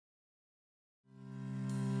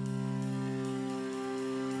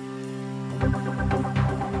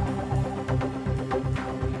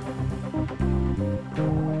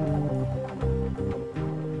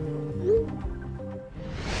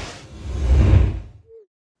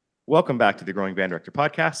Welcome back to the Growing Band Director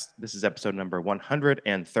podcast. This is episode number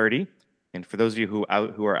 130. And for those of you who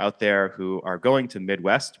are out there who are going to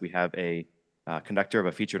Midwest, we have a conductor of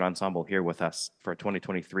a featured ensemble here with us for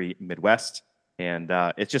 2023 Midwest. And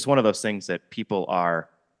it's just one of those things that people are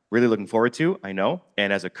really looking forward to, I know.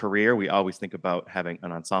 And as a career, we always think about having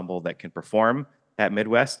an ensemble that can perform at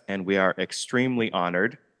Midwest. And we are extremely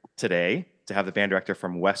honored today to have the band director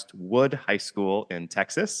from Westwood High School in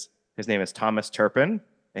Texas. His name is Thomas Turpin.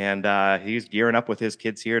 And he's gearing up with his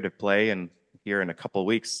kids here to play and here in a couple of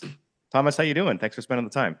weeks. Thomas, how you doing? Thanks for spending the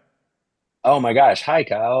time. Oh my gosh. Hi,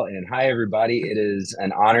 Kyle, and hi, everybody. It is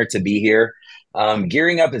an honor to be here.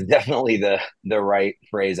 Gearing up is definitely the right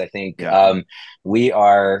phrase, I think. Yeah. We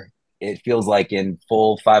are, it feels like in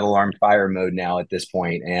full five alarm fire mode now at this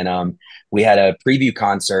point. And we had a preview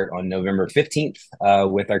concert on November 15th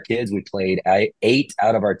with our kids. We played eight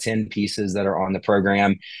out of our 10 pieces that are on the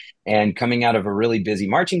program. And coming out of a really busy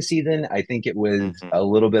marching season, I think it was Mm-hmm. a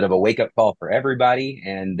little bit of a wake up call for everybody.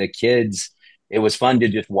 And the kids, it was fun to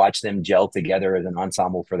just watch them gel together as an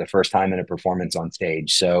ensemble for the first time in a performance on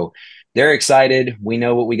stage. So they're excited. We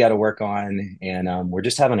know what we got to work on, and we're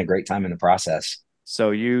just having a great time in the process.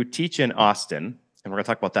 So you teach in Austin, and we're going to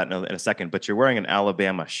talk about that in a second, but you're wearing an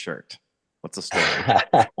Alabama shirt. What's the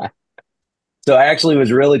story? So I actually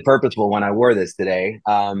was really purposeful when I wore this today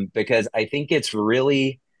because I think it's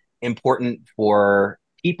really important for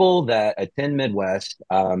people that attend Midwest,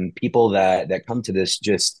 people that come to this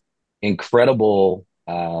just incredible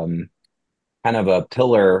kind of a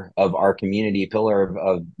pillar of our community, pillar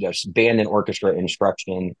of just band and orchestra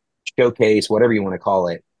instruction, showcase, whatever you want to call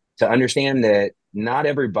it, to understand that not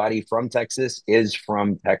everybody from Texas is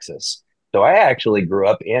from Texas. So I actually grew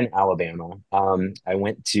up in Alabama. I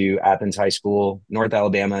went to Athens High School, North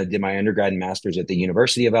Alabama, did my undergrad and master's at the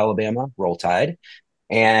University of Alabama, Roll Tide,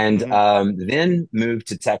 and Mm-hmm. then moved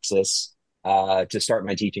to Texas to start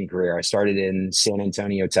my teaching career. I started in San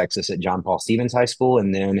Antonio, Texas at John Paul Stevens High School,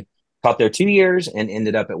 and then taught there 2 years and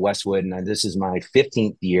ended up at Westwood. And this is my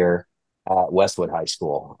 15th year at Westwood High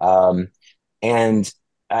School. And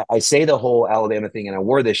I say the whole Alabama thing, and I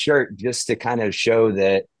wore this shirt just to kind of show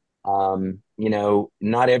that,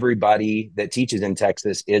 not everybody that teaches in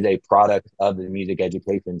Texas is a product of the music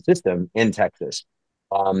education system in Texas.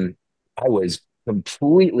 I was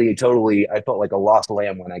completely, totally, I felt like a lost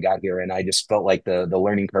lamb when I got here. And I just felt like the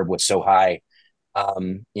learning curve was so high,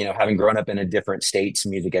 having grown up in a different state's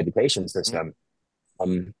music education system.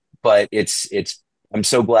 Um, but I'm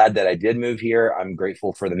so glad that I did move here. I'm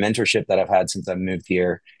grateful for the mentorship that I've had since I've moved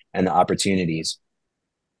here and the opportunities.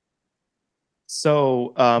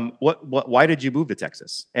 So, why did you move to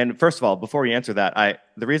Texas? And first of all, before you answer that,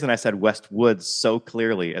 the reason I said Westwood so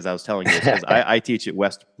clearly, as I was telling you, is because I teach at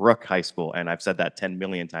Westbrook High School, and I've said that 10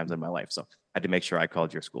 million times in my life. So I had to make sure I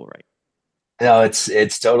called your school right. No,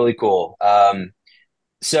 it's totally cool.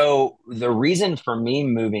 So the reason for me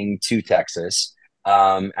moving to Texas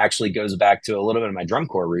actually goes back to a little bit of my drum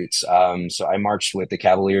corps roots. So I marched with the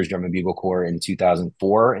Cavaliers Drum and Bugle Corps in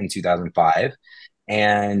 2004 and 2005.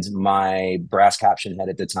 And my brass caption head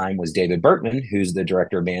at the time was David Bertman, who's the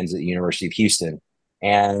director of bands at the University of Houston.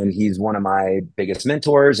 And he's one of my biggest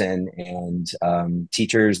mentors and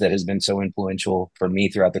teachers that has been so influential for me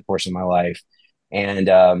throughout the course of my life. And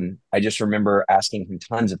I just remember asking him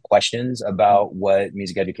tons of questions about what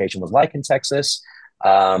music education was like in Texas.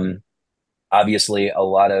 Um, Obviously, a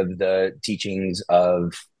lot of the teachings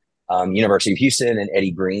of University of Houston and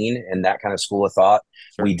Eddie Green and that kind of school of thought.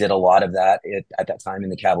 Sure. We did a lot of that at that time in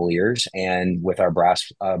the Cavaliers and with our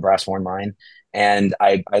brass horn line. And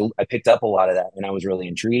I picked up a lot of that, and I was really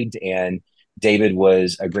intrigued. And David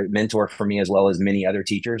was a great mentor for me, as well as many other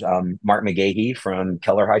teachers. Mark McGahee from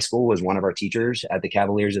Keller High School was one of our teachers at the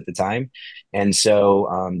Cavaliers at the time. And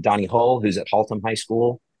so Donnie Hull, who's at Haltom High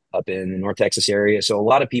School up in the North Texas area. So a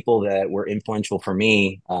lot of people that were influential for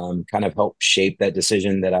me kind of helped shape that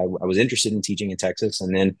decision that I was interested in teaching in Texas.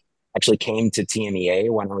 And then actually came to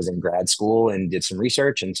TMEA when I was in grad school and did some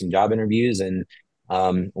research and some job interviews and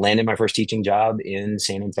landed my first teaching job in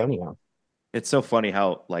San Antonio. It's so funny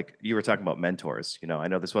how, like, you were talking about mentors. I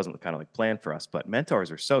know this wasn't kind of like planned for us, but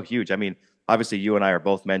mentors are so huge. I mean, obviously, you and I are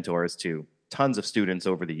both mentors to tons of students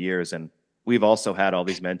over the years, and we've also had all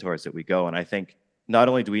these mentors that we go. And I think not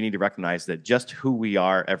only do we need to recognize that just who we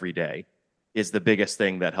are every day is the biggest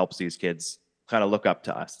thing that helps these kids kind of look up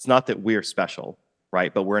to us. It's not that we're special,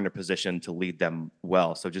 right? But we're in a position to lead them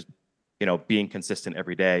well. So just, being consistent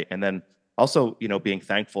every day. And then also, being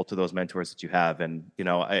thankful to those mentors that you have. And,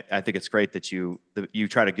 I think it's great that you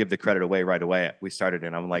try to give the credit away right away. We started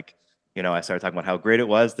and I'm like, I started talking about how great it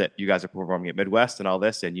was that you guys are performing at Midwest and all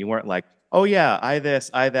this, and you weren't like, oh yeah, I this,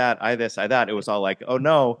 I that, I this, I that. It was all like, oh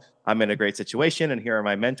no, I'm in a great situation, and here are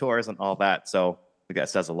my mentors and all that. So I think that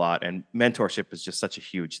says a lot. And mentorship is just such a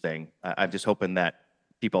huge thing. I'm just hoping that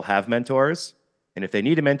people have mentors, and if they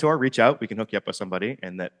need a mentor, reach out. We can hook you up with somebody,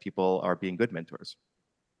 and that people are being good mentors.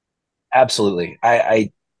 Absolutely.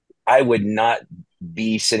 I would not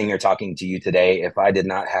be sitting here talking to you today if I did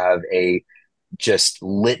not have a just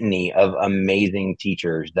litany of amazing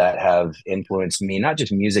teachers that have influenced me, not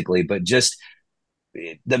just musically, but just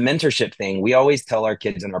the mentorship thing. We always tell our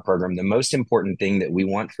kids in our program the most important thing that we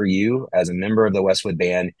want for you as a member of the Westwood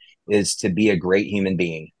band is to be a great human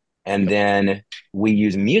being. And Yep. then we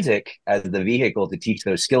use music as the vehicle to teach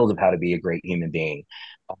those skills of how to be a great human being.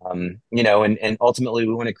 And ultimately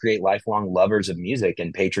we want to create lifelong lovers of music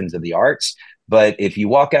and patrons of the arts. But if you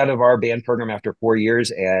walk out of our band program after 4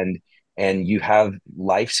 years and you have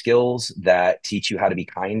life skills that teach you how to be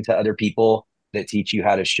kind to other people, that teach you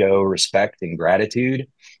how to show respect and gratitude,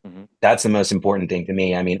 Mhm. that's the most important thing to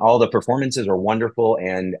me. I mean, all the performances are wonderful,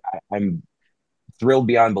 and I'm thrilled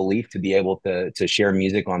beyond belief to be able to share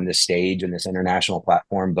music on this stage and this international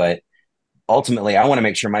platform. But ultimately, I want to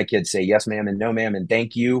make sure my kids say yes, ma'am, and no, ma'am, and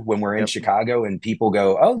thank you when we're in Yep. Chicago and people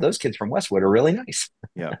go, oh, those kids from Westwood are really nice.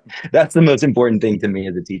 Yep. That's the most important thing to me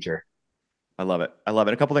as a teacher. I love it. I love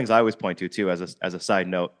it. A couple things I always point to too, as a side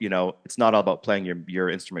note, it's not all about playing your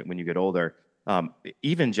instrument when you get older.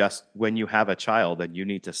 Even just when you have a child and you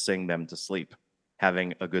need to sing them to sleep,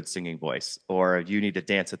 having a good singing voice, or you need to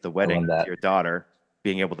dance at the I love wedding with that. your daughter,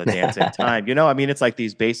 being able to dance in time. I mean, it's like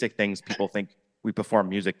these basic things people think we perform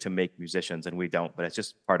music to make musicians, and we don't. But it's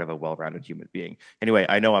just part of a well-rounded human being. Anyway,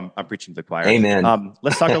 I know I'm preaching to the choir. Amen.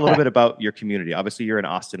 Let's talk a little bit about your community. Obviously, you're in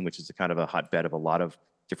Austin, which is a kind of a hotbed of a lot of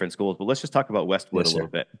different schools, but let's just talk about Westwood a Yes, little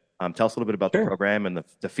sir. bit. Tell us a little bit about the Sure. program and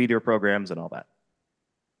the feeder programs and all that.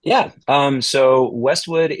 Yeah. So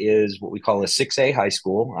Westwood is what we call a 6A high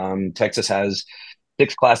school. Texas has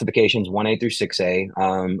six classifications, 1A through 6A.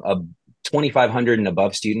 2,500 and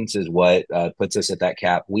above students is what puts us at that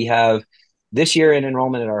cap. We have this year in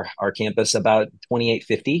enrollment at our campus about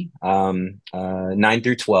 2,850, 9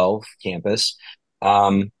 through 12 campus.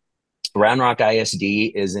 Um, Round Rock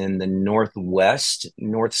ISD is in the northwest,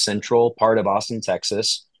 north central part of Austin,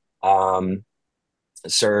 Texas.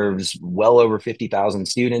 Serves well over 50,000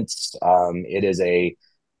 students. It is a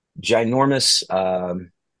ginormous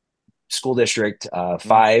school district, Mm,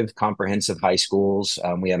 five comprehensive high schools.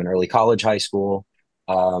 We have an early college high school.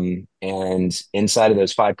 And inside of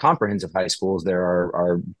those five comprehensive high schools, there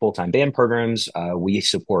are full time band programs. We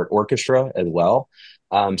support orchestra as well.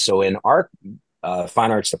 So in our fine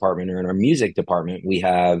arts department or in our music department, we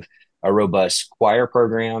have a robust choir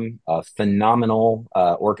program, a phenomenal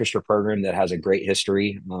orchestra program that has a great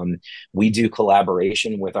history. We do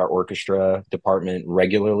collaboration with our orchestra department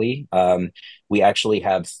regularly. We actually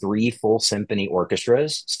have three full symphony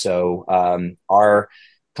orchestras. So our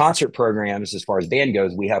concert programs, as far as band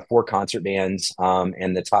goes, we have four concert bands,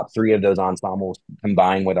 and the top three of those ensembles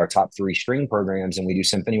combine with our top three string programs, and we do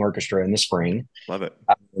symphony orchestra in the spring. love it.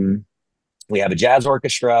 Um, we have a jazz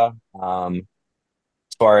orchestra.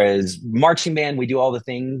 As far as marching band, we do all the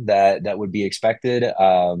things that would be expected,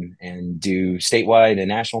 and do statewide and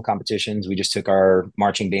national competitions. We just took our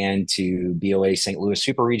marching band to BOA St. Louis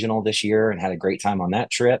Super Regional this year and had a great time on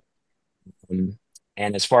that trip. Um,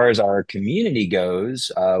 and as far as our community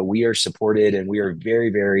goes, we are supported and we are very,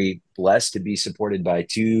 very blessed to be supported by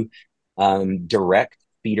two direct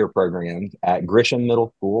feeder programs at Grisham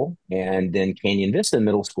Middle School and then Canyon Vista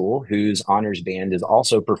Middle School, whose honors band is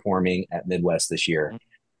also performing at Midwest this year.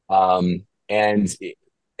 Mm, Um, and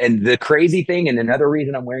and the crazy thing, and another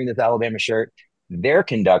reason I'm wearing this Alabama shirt, their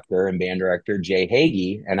conductor and band director Jay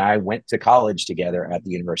Hagee and I went to college together at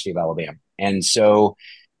the University of Alabama, and so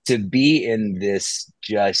to be in this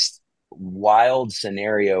just wild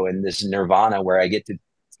scenario in this nirvana where I get to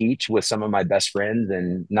teach with some of my best friends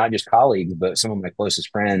and not just colleagues, but some of my closest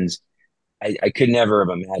friends. I could never have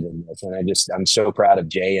imagined this. And I'm so proud of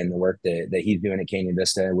Jay and the work that he's doing at Canyon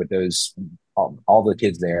Vista with those, all the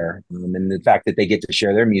kids there. And the fact that they get to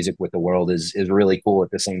share their music with the world is really cool at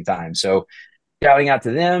the same time. So shouting out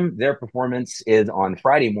to them, their performance is on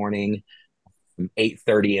Friday morning,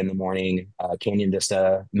 8:30 in the morning, Canyon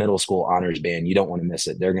Vista Middle School Honors Band. You don't want to miss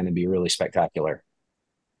it. They're going to be really spectacular.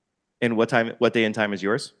 And what day and time is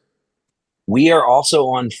yours? We are also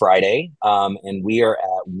on Friday, and we are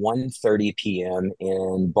at 1:30 p.m.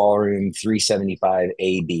 in Ballroom 375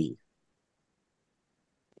 AB.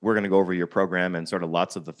 we're going to go over your program and sort of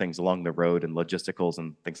lots of the things along the road and logisticals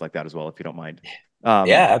and things like that as well, if you don't mind. Yeah, Um,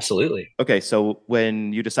 absolutely. okay, so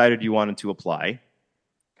when you decided you wanted to apply,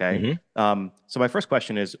 okay. Hmm. So my first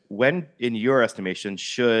question is, when, in your estimation,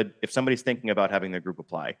 should, if somebody's thinking about having their group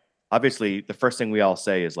apply, obviously the first thing we all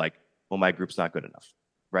say is like, well, my group's not good enough,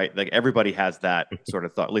 right? Like everybody has that sort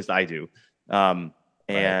of thought, at least I do. Um,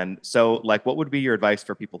 Right. and so like, what would be your advice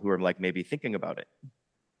for people who are like maybe thinking about it?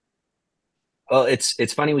 Well,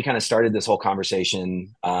 it's funny we kind of started this whole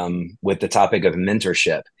conversation with the topic of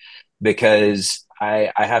mentorship because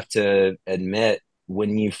I have to admit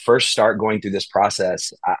when you first start going through this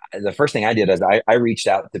process, the first thing I did is I reached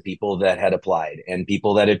out to people that had applied and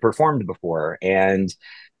people that had performed before and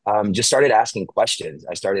just started asking questions.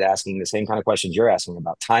 I started asking the same kind of questions you're asking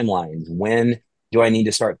about timelines. When do I need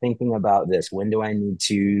to start thinking about this? When do I need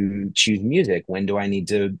to choose music? When do I need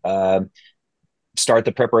to start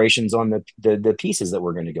the preparations on the pieces that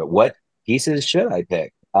we're going to go? What pieces should I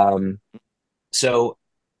pick? So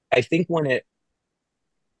I think when it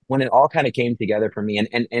all kind of came together for me,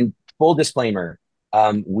 and full disclaimer,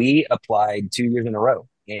 we applied 2 years in a row.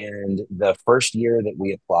 And the first year that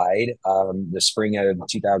we applied, the spring of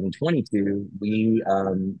 2022, we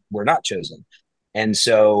were not chosen. And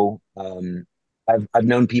so I've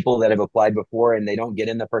known people that have applied before and they don't get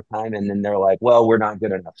in the first time, and then they're like, "Well, we're not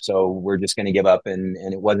good enough, so we're just going to give up," and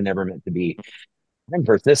it wasn't ever meant to be. I'm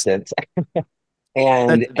persistent,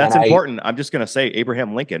 and That's I important. I'm just going to say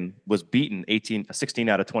Abraham Lincoln was beaten 16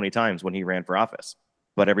 out of 20 times when he ran for office.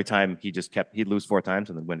 But every time he just kept, he'd lose 4 times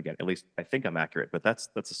and then win again. At least I think I'm accurate, but that's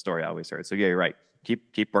a story I always heard. So yeah, you're right.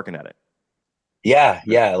 Keep working at it.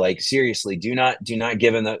 yeah, like seriously, do not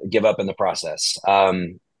give up in the process.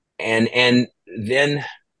 And then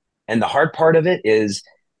and the hard part of it is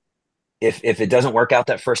if it doesn't work out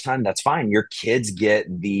that first time, that's fine. Your kids get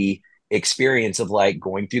the experience of like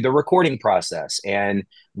going through the recording process and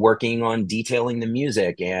working on detailing the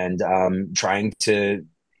music and trying to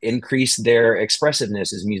increase their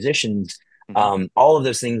expressiveness as musicians. Mm-hmm. All of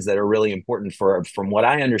those things that are really important for, from what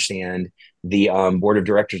I understand, the board of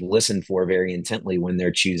directors listen for very intently when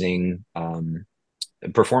they're choosing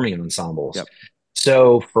performing ensembles. Yep.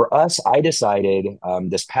 So for us, I decided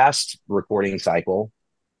this past recording cycle,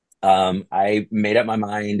 I made up my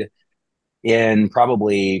mind in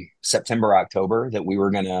probably September, October that we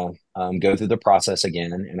were going to go through the process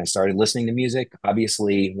again. And I started listening to music.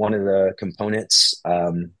 Obviously, one of the components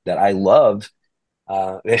that I love,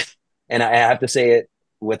 uh, and I have to say it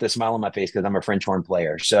with a smile on my face because I'm a French horn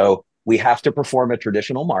player. So we have to perform a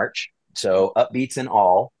traditional march. So upbeats and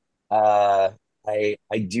all. Uh, I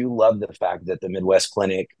do love the fact that the Midwest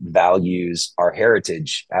Clinic values our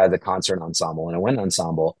heritage as a concert ensemble and a wind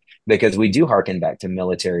ensemble because we do harken back to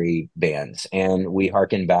military bands and we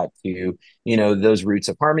harken back to those roots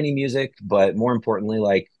of harmony music, but more importantly,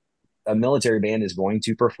 like a military band is going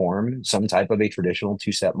to perform some type of a traditional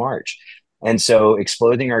two-step march. And so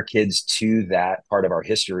exposing our kids to that part of our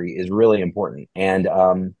history is really important. And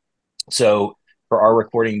so for our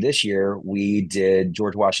recording this year, we did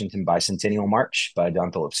George Washington Bicentennial March by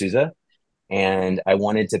John Philip Sousa. And I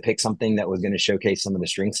wanted to pick something that was going to showcase some of the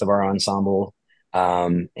strengths of our ensemble,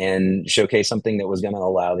 and showcase something that was going to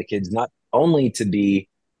allow the kids not only to be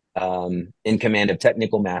in command of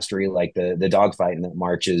technical mastery, like the dogfight in that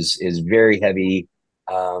march is very heavy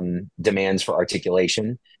demands for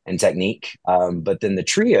articulation and technique, but then the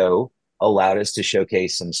trio allowed us to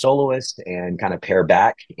showcase some soloists and kind of pair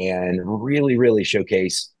back and really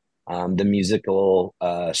showcase the musical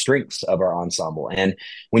strengths of our ensemble. And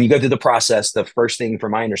when you go through the process, the first thing,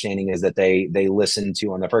 from my understanding, is that they listen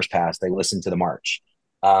to, on the first pass, they listen to the march,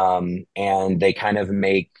 and they kind of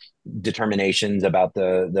make determinations about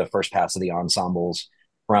the first pass of the ensembles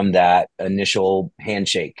from that initial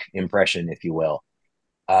handshake impression, if you will.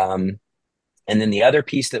 Um, and then the other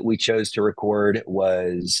piece that we chose to record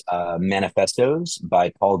was Manifestos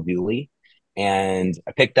by Paul Dooley. And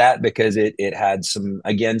I picked that because it had some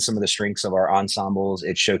of the strengths of our ensembles.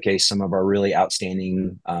 It showcased some of our really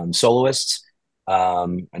outstanding soloists. I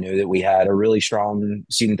knew that we had a really strong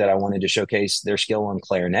student that I wanted to showcase their skill on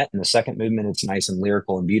clarinet. In the second movement, it's nice and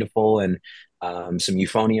lyrical and beautiful, and some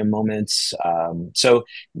euphonium moments. So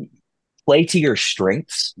play to your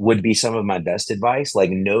strengths would be some of my best advice.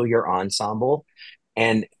 Like, know your ensemble,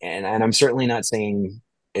 and I'm certainly not saying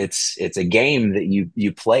it's a game that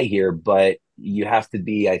you play here, but you have to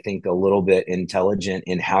be, I think, a little bit intelligent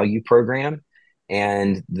in how you program.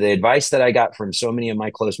 And the advice that I got from so many of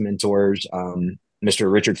my close mentors,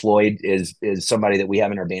 Mr. Richard Floyd is somebody that we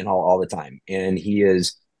have in our band hall all the time, and he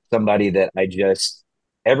is somebody that I just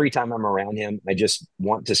every time I'm around him, I just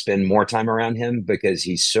want to spend more time around him because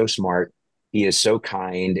he's so smart. He is so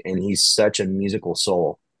kind and he's such a musical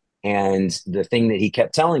soul. And the thing that he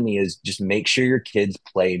kept telling me is just make sure your kids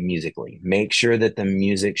play musically, make sure that the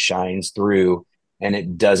music shines through and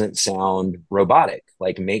it doesn't sound robotic.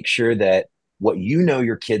 Like, make sure that what you know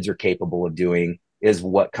your kids are capable of doing is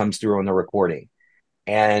what comes through on the recording.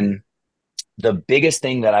 And the biggest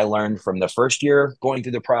thing that I learned from the first year going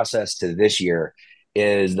through the process to this year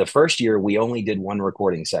is the first year we only did one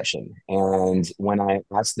recording session. And when I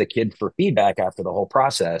asked the kid for feedback after the whole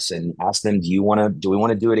process and asked them, do we want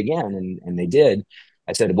to do it again? And they did.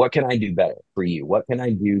 I said, what can I do better for you? What can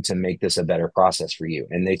I do to make this a better process for you?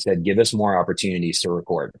 And they said, give us more opportunities to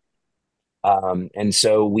record. And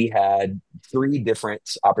so we had three different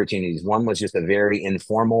opportunities. One was just a very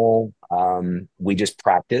informal, we just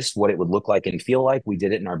practiced what it would look like and feel like. We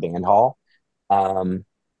did it in our band hall. Um,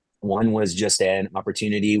 One was just an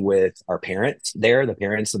opportunity with our parents there. The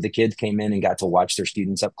parents of the kids came in and got to watch their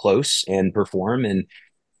students up close and perform. And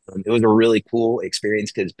it was a really cool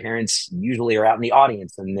experience because parents usually are out in the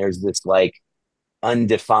audience and there's this like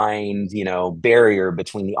undefined, barrier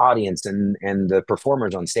between the audience and the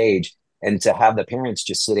performers on stage. And to have the parents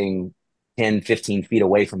just sitting 10, 15 feet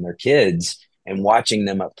away from their kids and watching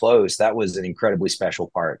them up close, that was an incredibly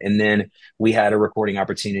special part. And then we had a recording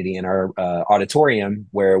opportunity in our auditorium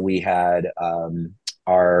where we had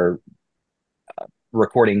our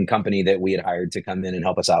recording company that we had hired to come in and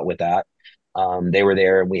help us out with that. They were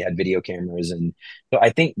there and we had video cameras. And so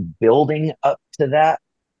I think building up to that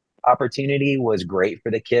opportunity was great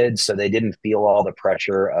for the kids. So they didn't feel all the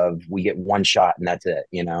pressure of we get one shot and that's it.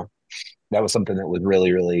 That was something that was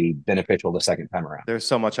really, really beneficial the second time around. There's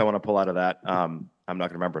so much I want to pull out of that. I'm not going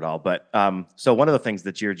to remember it all, but so one of the things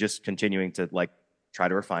that you're just continuing to like try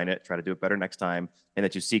to refine it, try to do it better next time, and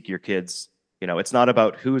that you seek your kids. It's not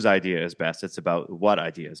about whose idea is best; it's about what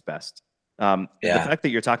idea is best. The Yeah. fact that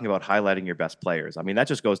you're talking about highlighting your best players, I mean, that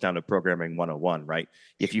just goes down to programming 101, right?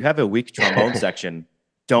 If you have a weak trombone section,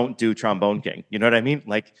 don't do Trombone King. You know what I mean?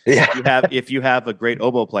 Like Yeah. if you have a great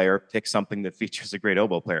oboe player, pick something that features a great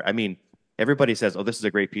oboe player. I mean, everybody says, "Oh, this is a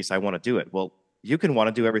great piece. I want to do it." Well, you can want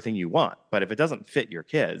to do everything you want, but if it doesn't fit your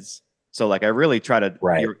kids, so like I really try to,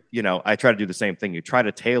 Right. I try to do the same thing. You try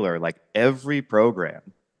to tailor like every program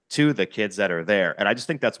to the kids that are there, and I just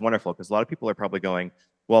think that's wonderful because a lot of people are probably going,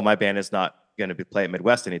 "Well, my band is not going to play at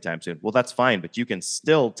Midwest anytime soon." Well, that's fine, but you can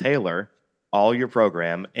still tailor all your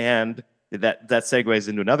program, and that segues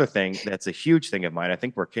into another thing that's a huge thing of mine. I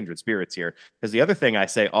think we're kindred spirits here because the other thing I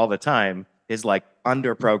say all the time is like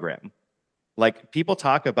under program. Like people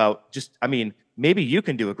talk about just, I mean, maybe you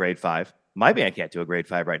can do a grade 5. My band can't do a grade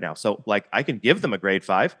 5 right now. So like I can give them a grade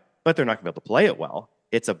 5, but they're not going to be able to play it well.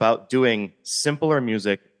 It's about doing simpler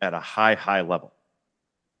music at a high, high level.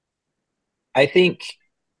 I think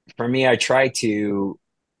for me, I try to,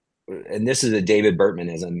 and this is a David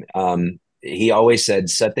Bertmanism. He always said,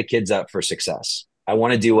 set the kids up for success. I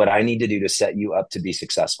want to do what I need to do to set you up to be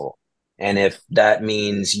successful. And if that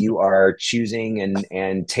means you are choosing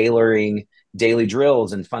and tailoring daily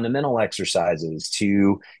drills and fundamental exercises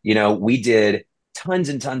to, we did tons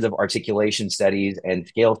and tons of articulation studies and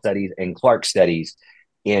scale studies and Clark studies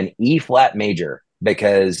in E flat major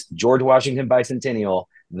because George Washington Bicentennial,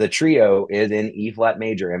 the trio is in E flat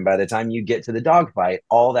major. And by the time you get to the dogfight,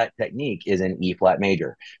 all that technique is in E flat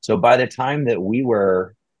major. So by the time that we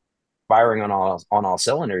were firing on all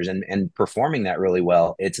cylinders and performing that really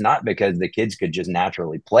well, it's not because the kids could just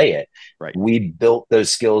naturally play it. Right. We built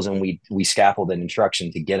those skills and we scaffolded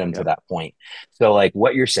instruction to get them to that point. So like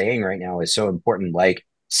what you're saying right now is so important. Like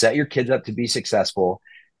set your kids up to be successful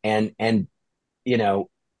and you know,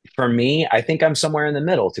 for me, I think I'm somewhere in the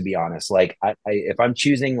middle, to be honest. Like if I'm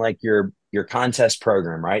choosing like your contest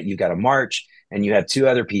program, right? You've got a march and you have two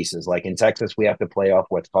other pieces. Like in Texas, we have to play off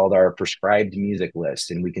what's called our prescribed music list,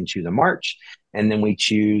 and we can choose a march, and then we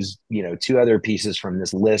choose, two other pieces from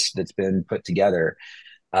this list that's been put together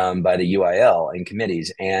by the UIL and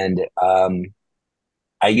committees. And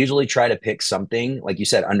I usually try to pick something, like you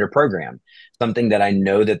said, under program, something that I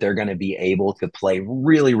know that they're going to be able to play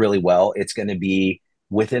really, really well. It's going to be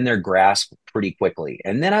within their grasp pretty quickly.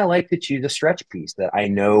 And then I like to choose a stretch piece that I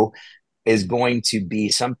know is going to be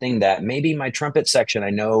something that maybe my trumpet section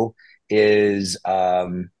I know is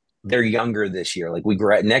they're younger this year. Like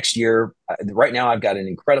next year, right now I've got an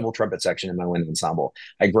incredible trumpet section in my wind ensemble.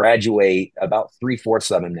 I graduate about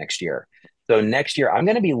 3/4 of them next year. So next year I'm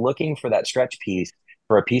going to be looking for that stretch piece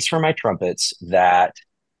for a piece for my trumpets that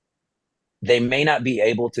they may not be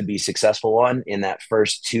able to be successful on in that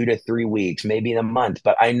first 2 to 3 weeks, maybe a month.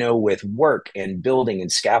 But I know with work and building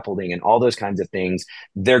and scaffolding and all those kinds of things,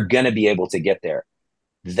 they're going to be able to get there.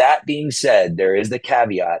 That being said, there is the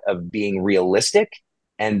caveat of being realistic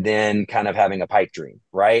and then kind of having a pipe dream,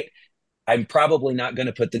 right? I'm probably not going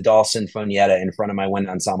to put the Dawson Sinfonietta in front of my wind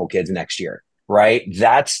ensemble kids next year, right?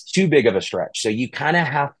 That's too big of a stretch. So you kind of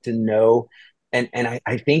have to know. And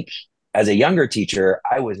I think as a younger teacher,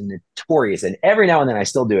 I was notorious, and every now and then I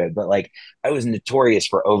still do it, but like I was notorious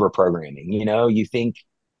for over programming. You think,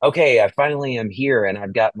 okay, I finally am here and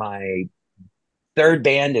I've got my third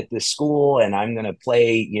band at this school and I'm going to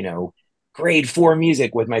play, grade 4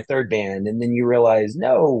 music with my third band. And then you realize,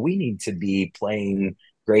 no, we need to be playing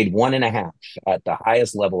grade 1.5 at the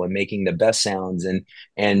highest level and making the best sounds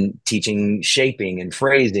and teaching shaping and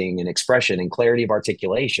phrasing and expression and clarity of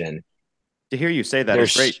articulation. To hear you say that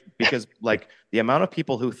is There's, great because like the amount of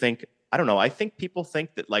people who think, I don't know, I think people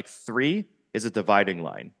think that like 3 is a dividing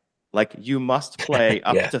line. Like you must play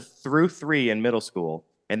up yeah, to through 3 in middle school,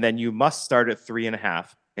 and then you must start at 3.5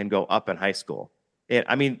 and go up in high school. And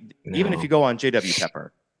I mean, even if you no, go on JW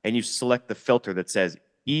Pepper and you select the filter that says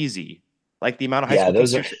easy, like the amount of high yeah, school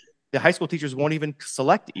those are teachers, the high school teachers won't even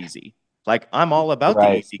select easy. Like I'm all about the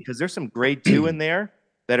right. easy because there's some grade 2 in there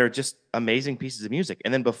that are just amazing pieces of music.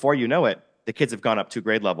 And then before you know it, the kids have gone up 2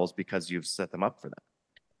 grade levels because you've set them up for that.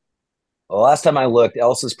 The last time I looked,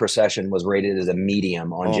 Elsa's Procession was rated as a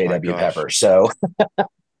medium on Oh my JW gosh. Pepper. So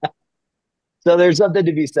there's something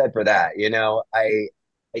to be said for that.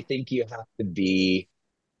 I think you have to be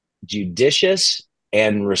judicious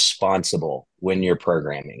and responsible when you're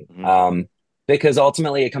programming. Mm-hmm. Because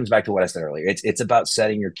ultimately it comes back to what I said earlier. It's about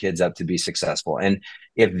setting your kids up to be successful. And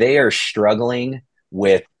if they are struggling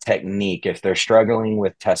with technique, if they're struggling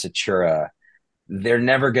with tessitura, they're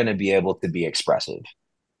never going to be able to be expressive.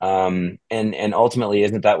 And ultimately,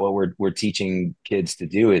 isn't that what we're teaching kids to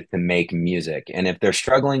do, is to make music? And if they're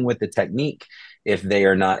struggling with the technique, if they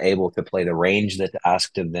are not able to play the range that's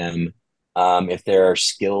asked of them, if there are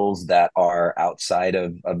skills that are outside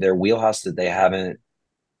of their wheelhouse that they haven't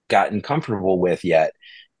gotten comfortable with yet,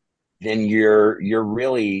 then you're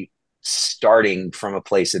really starting from a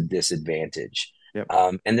place of disadvantage. Yep.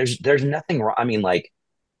 And there's nothing wrong. I mean, like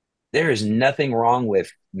there is nothing wrong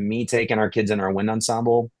with me taking our kids in our wind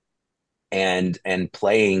ensemble and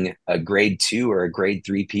playing a grade 2 or a grade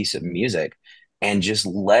 3 piece of music and just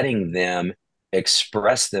letting them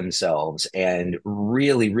express themselves and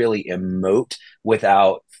really really emote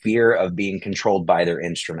without fear of being controlled by their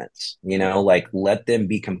instruments, like let them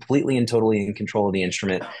be completely and totally in control of the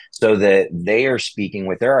instrument so that they are speaking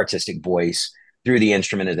with their artistic voice through the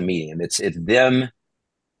instrument as a medium. It's them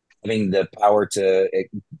having the power to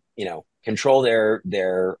control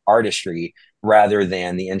their artistry rather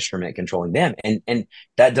than the instrument controlling them. And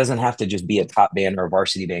that doesn't have to just be a top band or a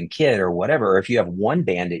varsity band kid or whatever. If you have one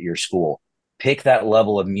band at your school, pick that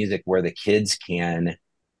level of music where the kids can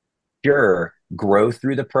sure grow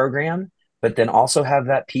through the program, but then also have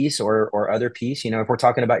that piece or other piece. If we're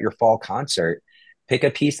talking about your fall concert, pick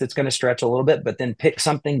a piece that's going to stretch a little bit, but then pick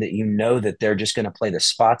something that that they're just going to play the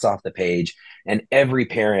spots off the page, and every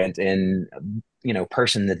parent and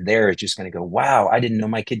person that's there is just going to go, wow, I didn't know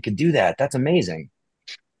my kid could do that. That's amazing.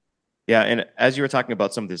 Yeah, and as you were talking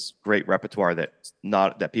about some of this great repertoire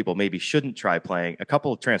that people maybe shouldn't try playing, a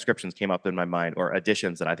couple of transcriptions came up in my mind, or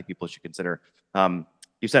additions that I think people should consider.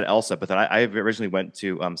 You said Elsa, but then I originally went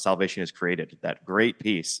to Salvation is Created, that great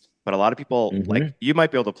piece. But a lot of people, like Mm-hmm. you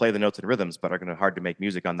might be able to play the notes and rhythms, but are going to hard to make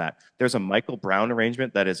music on that. There's a Michael Brown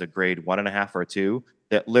arrangement that is a grade 1.5 or 2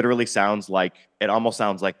 that literally sounds like it almost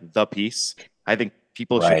sounds like the piece. I think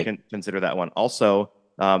people should Right. consider that one. Also,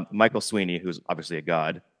 Michael Sweeney, who's obviously a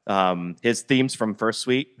god, his themes from First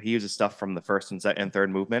Suite, he uses stuff from the first and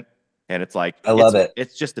third movement, and it's like I love it.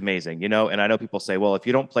 it's just amazing, you know. And I know people say, well, if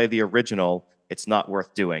you don't play the original, it's not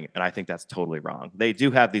worth doing, and I think that's totally wrong. They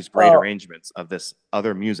do have these great Well, arrangements of this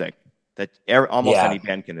other music that almost yeah. any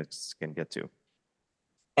band can get to.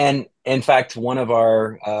 And in fact, one of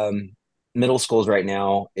our middle schools right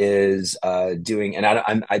now is doing, and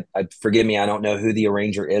I forgive me, I don't know who the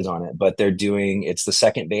arranger is on it, but they're doing. It's the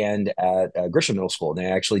second band at Grisham Middle School. They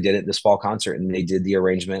actually did it this fall concert, and they did the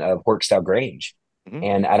arrangement of Horkstow Grange. Mm-hmm.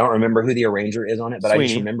 And I don't remember who the arranger is on it, but I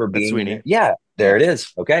just Sweeney, remember that's being in it. Sweeney. Yeah, there Yeah, it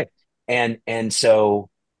is. Okay, and so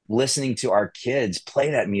listening to our kids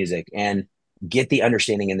play that music and get the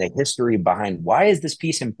understanding and the history behind why is this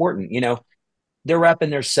piece important. They're wrapping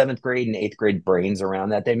their seventh grade and eighth grade brains around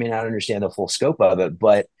that. They may not understand the full scope of it,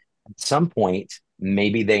 but at some point,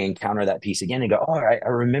 maybe they encounter that piece again and go, "Oh, I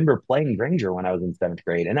remember playing Granger when I was in seventh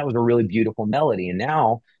grade, and that was a really beautiful melody." And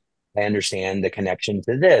now I understand the connection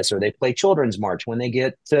to this, or they play children's march when they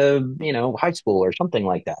get to, high school or something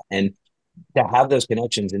like that. And to have those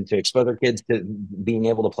connections and to expose their kids to being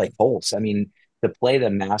able to play pulse. I mean, to play the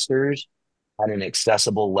masters at an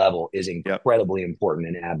accessible level is Yep. incredibly important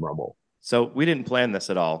and admirable. So we didn't plan this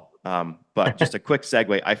at all, but just a quick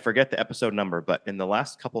segue. I forget the episode number, but in the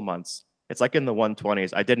last couple months, it's like in the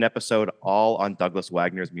 120s. I did an episode all on Douglas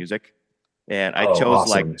Wagner's music, and I Oh, chose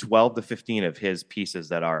like awesome. 12 to 15 of his pieces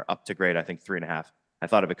that are up to grade. I think 3.5. I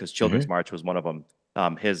thought of it because Children's Hmm. March was one of them.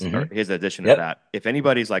 Hmm. His edition of Yep. that. If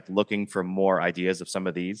anybody's like looking for more ideas of some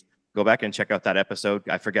of these, go back and check out that episode.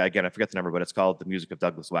 I forget again. I forget the number, but it's called "The Music of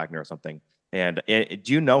Douglas Wagner" or something. And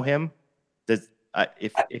do you know him? Does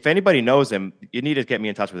if anybody knows him, you need to get me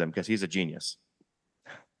in touch with him because he's a genius.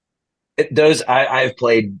 I've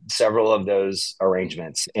played several of those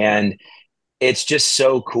arrangements, and it's just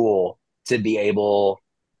so cool to be able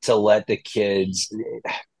to let the kids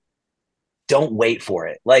don't wait for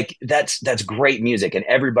it. Like that's great music, and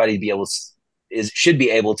everybody be able to, is should be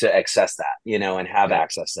able to access that, and have Right.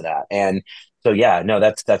 access to that. And so yeah, no,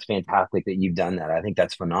 that's fantastic that you've done that. I think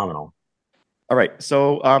that's phenomenal. All right.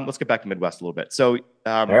 So let's get back to Midwest a little bit. So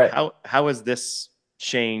All right. how has this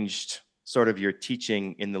changed sort of your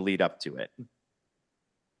teaching in the lead up to it?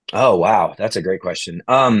 Oh wow, that's a great question.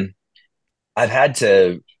 I've had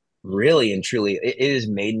to really and truly, it has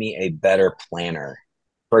made me a better planner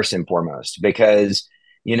first and foremost, because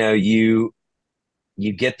you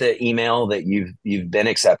get the email that you've been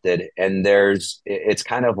accepted, and it's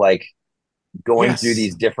kind of like going through Yes.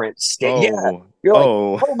 these different state. Yeah, Oh, you're like,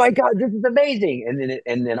 oh. oh my god, this is amazing,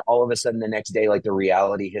 and then all of a sudden the next day, like the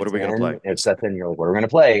reality What are hits we gonna in, play? it sets in. You're like, what are we going to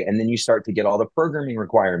play? And then you start to get all the programming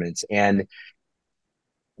requirements. And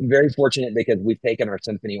I'm very fortunate because we've taken our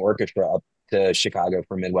symphony orchestra up to Chicago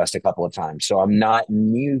for Midwest a couple of times, so I'm not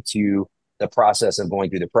new to the process of going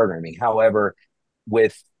through the programming. However,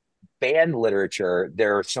 with band literature,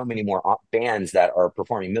 there are so many more bands that are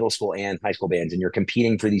performing, middle school and high school bands, and you're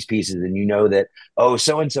competing for these pieces, and you know that, oh,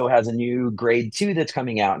 so and so has a new grade 2 that's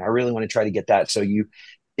coming out, and I really want to try to get that. So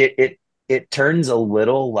it turns a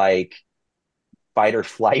little like fight or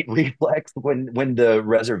flight reflex when the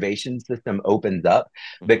reservation system opens up,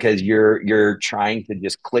 Hmm. because you're trying to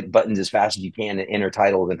just click buttons as fast as you can and enter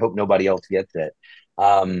titles and hope nobody else gets it.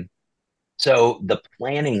 Um, so the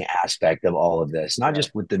planning aspect of all of this, not Yeah.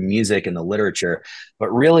 just with the music and the literature, but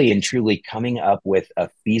really and truly coming up with a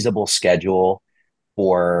feasible schedule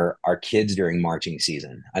for our kids during marching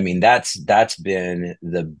season. I mean, that's been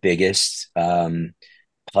the biggest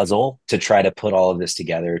puzzle, to try to put all of this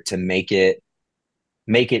together to make it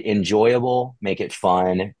enjoyable, make it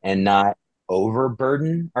fun, and not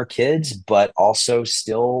overburden our kids, but also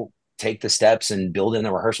still take the steps and build in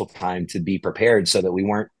the rehearsal time to be prepared, so that we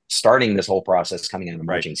weren't starting this whole process coming out of Right.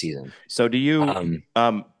 marching season. So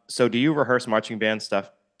Um, do you rehearse marching band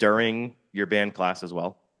stuff during your band class as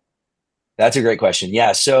well? that's a great question.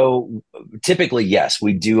 Yeah. So typically, yes,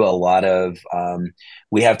 we do a lot of.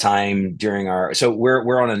 We have time during our. So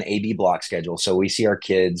we're on an AB block schedule. So we see our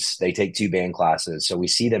kids. They take 2 band classes, so we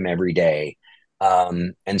see them every day.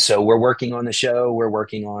 And so we're working on the show. We're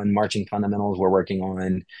working on marching fundamentals. We're working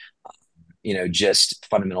on just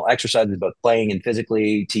fundamental exercises, both playing and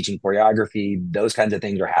physically, teaching choreography. Those kinds of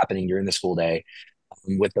things are happening during the school day.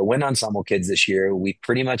 With the wind ensemble kids this year, we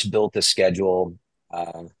pretty much built a schedule.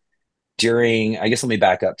 I guess let me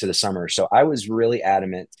back up to the summer. So I was really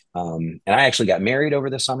adamant, and I actually got married over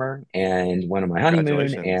the summer and went on my honeymoon.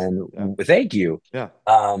 Congratulations. And Yeah. thank you. Yeah.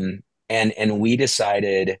 And we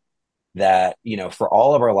decided that, for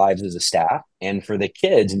all of our lives as a staff, and for the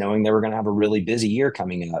kids, knowing they were going to have a really busy year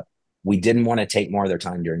coming up, we didn't want to take more of their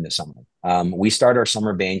time during the summer. We start our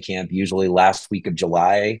summer band camp usually last week of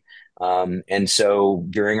July. And so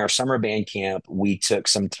during our summer band camp, we took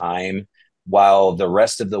some time while the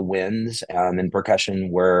rest of the winds and percussion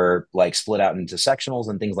were like split out into sectionals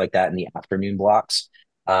and things like that in the afternoon blocks.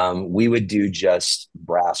 We would do just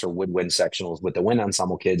brass or woodwind sectionals with the wind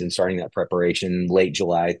ensemble kids, and starting that preparation late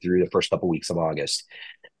July through the first couple weeks of August.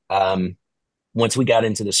 Um, Once we got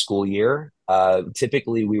into the school year,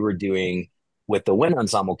 typically we were doing, with the wind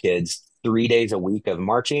ensemble kids, 3 days a week of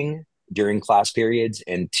marching during class periods,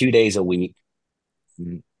 and 2 days a week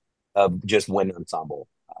of just wind ensemble.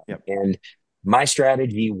 Yep. And my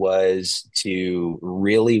strategy was to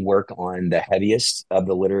really work on the heaviest of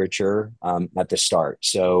the literature at the start.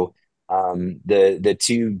 So the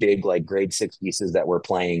 2 big like grade 6 pieces that we're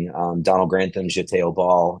playing, Donald Grantham's Jete au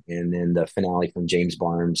Bal, and then the finale from James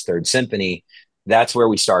Barnes' Third Symphony. That's where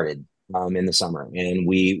we started in the summer, and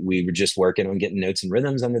we were just working on getting notes and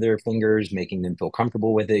rhythms under their fingers, making them feel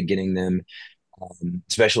comfortable with it, getting them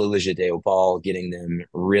especially Ligia de Opal, getting them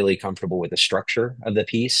really comfortable with the structure of the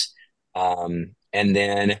piece. And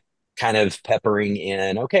then kind of peppering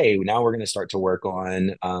in, okay, now we're going to start to work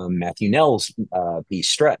on Matthew Nell's piece,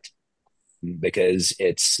 Strut, because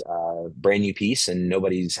it's a brand new piece and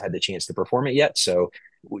nobody's had the chance to perform it yet. So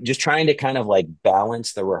just trying to kind of like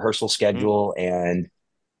balance the rehearsal Mhm. schedule and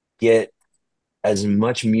get as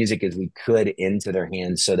much music as we could into their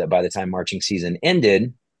hands so that by the time marching season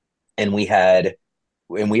ended and we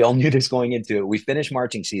all knew this going into it, we finished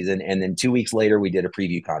marching season and then 2 weeks later we did a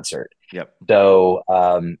preview concert. Yep. So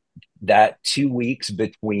that 2 weeks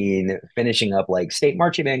between finishing up like state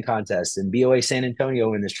marching band contests and BOA San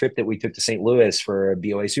Antonio and this trip that we took to St. Louis for a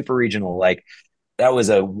BOA super regional, like that was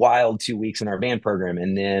a wild 2 weeks in our band program.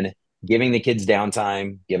 And then giving the kids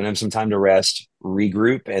downtime, giving them some time to rest,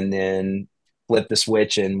 regroup, and then flip the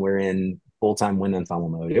switch and we're in full-time wind ensemble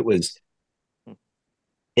mode. It was Hmm.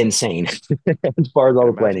 insane as far as I all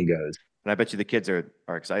can the planning imagine. goes. And I bet you the kids are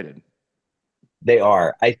excited. They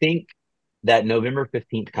are. I think that November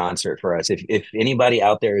 15th concert for us, if anybody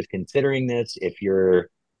out there is considering this, if you're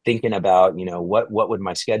thinking about, what would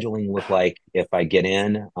my scheduling look like if I get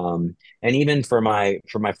in, and even for my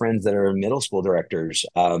friends that are middle school directors,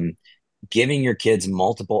 giving your kids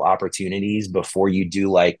multiple opportunities before you do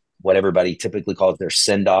like what everybody typically calls their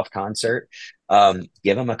send-off concert.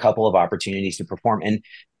 Give them a couple of opportunities to perform, and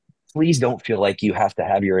please don't feel like you have to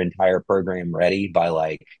have your entire program ready by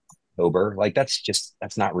like October. Like that's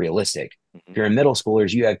not realistic. If Mhm. you're in middle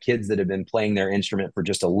schoolers, you have kids that have been playing their instrument for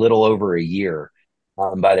just a little over a year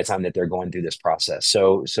by the time that they're going through this process.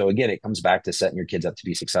 So again, it comes back to setting your kids up to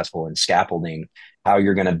be successful and scaffolding how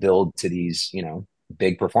you're going to build to these,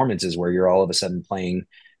 big performances where you're all of a sudden playing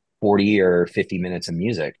 40 or 50 minutes of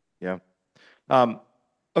music. Yeah. Um,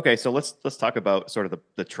 okay, so let's talk about sort of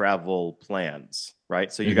the travel plans,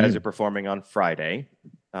 right? So you guys are Mm-hmm. performing on Friday.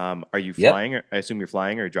 Are you Yep. flying? I assume you're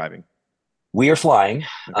flying or driving. We are flying.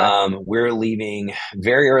 Okay. We're leaving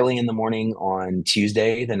very early in the morning on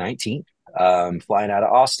Tuesday, the 19th, flying out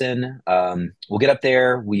of Austin. We'll get up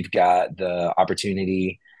there. We've got the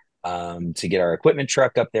opportunity to get our equipment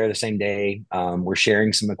truck up there the same day. We're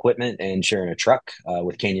sharing some equipment and sharing a truck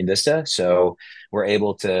with Canyon Vista. So we're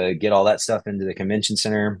able to get all that stuff into the convention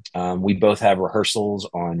center. We both have rehearsals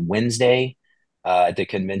on Wednesday at the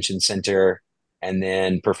convention center and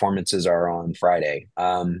then performances are on Friday.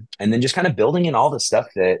 And then just kind of building in all the stuff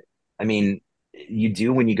that, I mean, you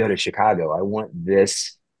do when you go to Chicago. I want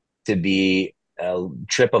this to be a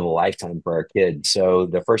trip of a lifetime for our kids. So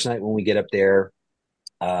the first night when we get up there,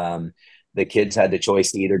 um, the kids had the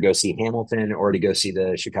choice to either go see Hamilton or to go see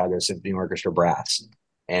the Chicago Symphony Orchestra brass.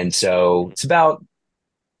 And so Mhm. it's about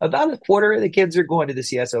a quarter of the kids are going to the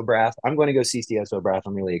CSO Brass. I'm going to go see CSO Brass.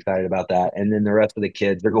 I'm really excited about that. And then the rest of the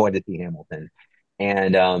kids, they're going to see Hamilton.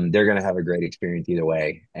 And they're going to have a great experience either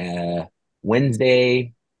way.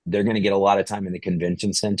 Wednesday, they're going to get a lot of time in the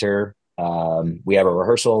convention center. We have a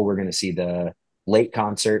rehearsal. We're going to see the late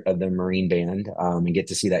concert of the Marine Band and get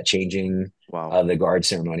to see that changing Wow. of the guard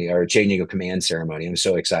ceremony or changing of command ceremony. I'm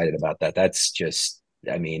so excited about that. That's just,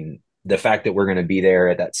 I mean, the fact that we're going to be there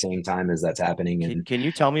at that same time as that's happening and Can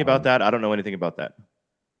you tell me about um, that? I don't know anything about that.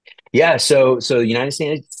 yeah, so the United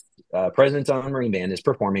States President's Own Marine Band is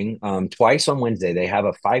performing twice on Wednesday. They have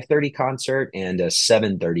a 5:30 concert and a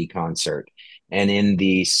 7:30 concert. And in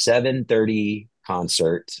the 7:30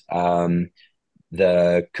 concert,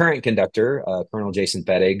 the current conductor, Colonel Jason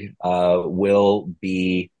Fettig, will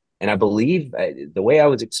be, and I believe the way I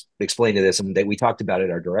was explained to this, and that we talked about at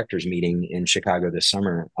our directors meeting in Chicago this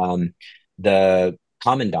summer, the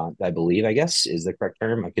commandant, I believe, I guess is the correct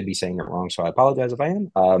term. I could be saying it wrong, so I apologize if I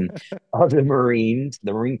am. Of the Marines,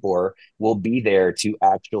 the Marine Corps will be there to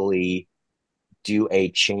actually do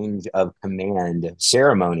a change of command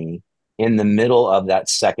ceremony in the middle of that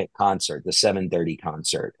second concert, the 7:30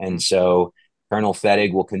 concert. And Hmm. so Colonel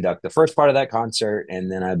Fettig will conduct the first part of that concert,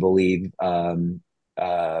 and then I believe Ryan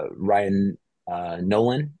Nolan,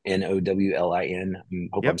 Nowlin, I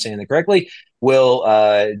hope I'm Yep. saying that correctly, will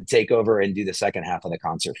take over and do the second half of the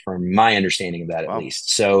concert, from my understanding of that at Wow.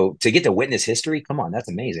 least. So to get to witness history, come on, that's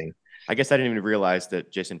amazing. I guess I didn't even realize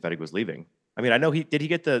that Jason Fettig was leaving. I mean, I know he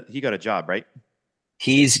got a job, right?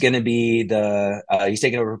 He's going to be he's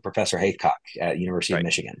taking over Professor Haycock at University of Right.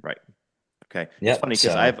 Michigan. Right. Okay. It's Yep. funny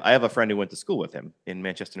because So, I have a friend who went to school with him in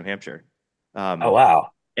Manchester, New Hampshire. oh Um, wow.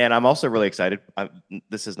 and I'm also really excited.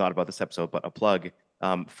 This is not about this episode, but a plug.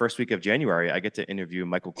 First week of January, I get to interview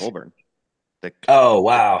Michael Colburn, the, Oh the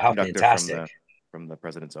wow. How conductor fantastic. from the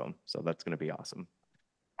President's Own. So that's going to be awesome.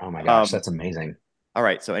 Oh my gosh, Um, that's amazing. all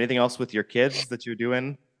right. So anything else with your kids that you're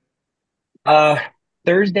doing? Uh,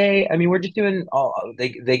 Thursday, I mean, we're just doing all they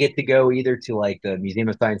get to go either to like the Museum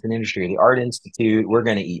of Science and Industry or the Art Institute. We're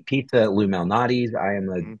going to eat pizza at Lou Malnati's. I am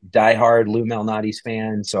a Mhm. diehard Lou Malnati's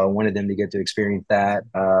fan, so I wanted them to get to experience that.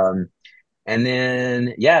 And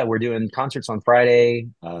then yeah, we're doing concerts on Friday.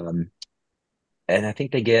 And I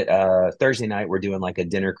think they get Thursday night. We're doing like a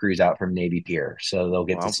dinner cruise out from Navy Pier, so they'll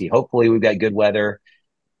get to Well, see. Hopefully, we've got good weather.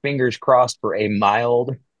 Fingers crossed for a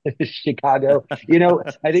mild Chicago.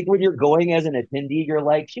 I think when you're going as an attendee, you're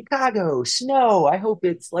like, Chicago, snow. I hope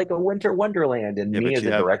it's like a winter wonderland. And yeah, me but as you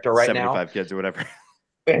a have director right now, 75 kids or whatever.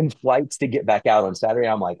 and flights to get back out on Saturday,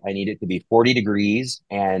 I'm like, I need it to be 40 degrees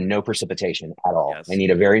and no precipitation at all. I Yes, need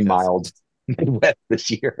a very yes. mild Midwest this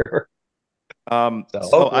year. So So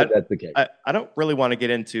hopefully that's the case. I don't really want to get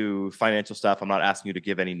into financial stuff. I'm not asking you to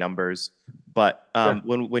give any numbers, but Sure.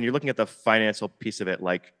 when you're looking at the financial piece of it,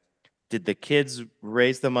 like, did the kids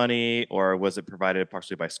raise the money, or was it provided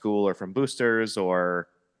partially by school or from boosters, or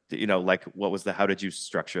like what was the how did you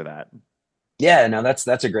structure that? Yeah, no, that's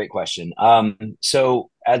a great question.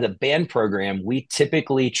 So as a band program, we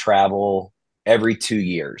typically travel every 2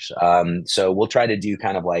 years. So we'll try to do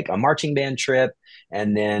kind of like a marching band trip,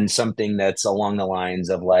 and then something that's along the lines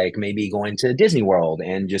of like maybe going to Disney World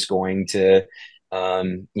and just going to,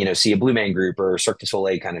 see a Blue Man Group or Cirque du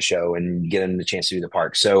Soleil kind of show and get them the chance to do the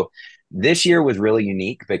park. So this year was really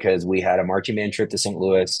unique because we had a marching band trip to St.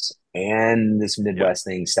 Louis and this Yep. Midwest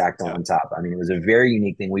thing stacked Yep. on top. I mean, it was a very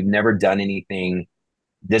unique thing. We've never done anything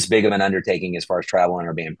this big of an undertaking as far as travel in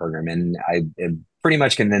our band program. And I am pretty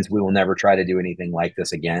much convinced we will never try to do anything like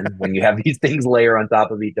this again when you have these things layer on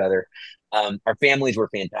top of each other. Our families were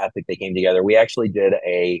fantastic. They came together. We actually did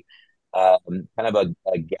a kind of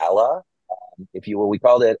a gala, if you will. We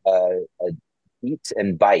called it a Eats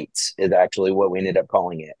and Bites is actually what we ended up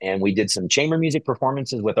calling it. And we did some chamber music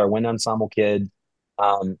performances with our wind ensemble kids.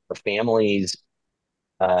 Our families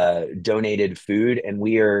donated food, and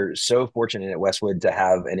we are so fortunate at Westwood to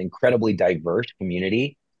have an incredibly diverse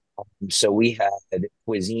community. So we had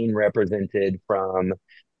cuisine represented from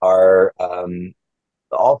our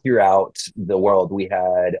all throughout the world. We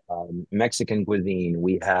had Mexican cuisine,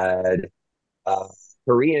 we had uh,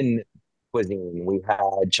 Korean cuisine, we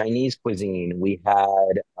had Chinese cuisine, we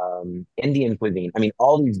had Indian cuisine. I mean,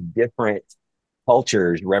 all these different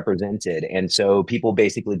cultures represented. And so people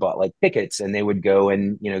basically bought like tickets and they would go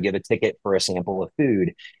and, give a ticket for a sample of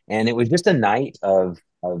food. And it was just a night of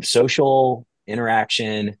social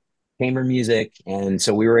interaction, chamber music. And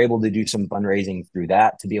so we were able to do some fundraising through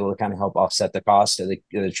that to be able to kind of help offset the cost of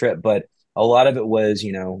the trip. But a lot of it was,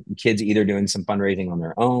 kids either doing some fundraising on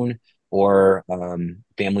their own or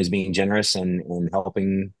families being generous and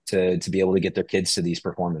helping to be able to get their kids to these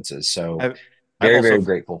performances. So I've I've very, also very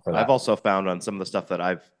grateful for I've that. also found on some of the stuff that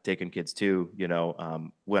I've taken kids to,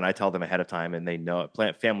 when I tell them ahead of time and they know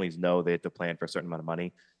families know they have to plan for a certain amount of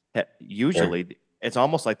money. Sure. Usually, it's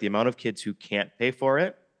almost like the amount of kids who can't pay for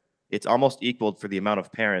it. It's almost equaled for the amount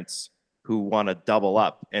of parents who want to double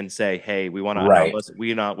up and say, "Hey, we want to Right.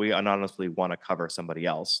 we anonymously want to cover somebody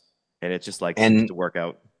else," and it just like seems And to work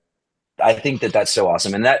out. I think that that's so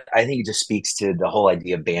awesome. And that I think it just speaks to the whole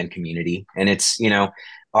idea of band community. And it's,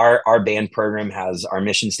 our band program has our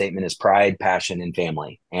mission statement is pride, passion, and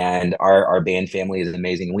family. And our band family is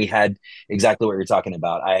amazing. We had exactly what you're talking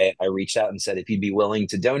about. I reached out and said, if you'd be willing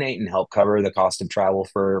to donate and help cover the cost of travel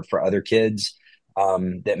for other kids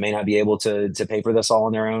that may not be able to pay for this all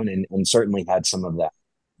on their own, and certainly had some of that.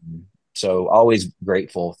 So always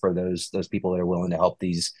grateful for those people that are willing to help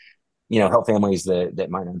these help families that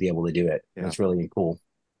might not be able to do it. Yeah, That's really cool.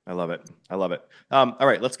 I love it. I love it. All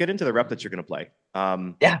right, let's get into the rep that you're going to play.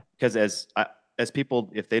 Yeah, Because as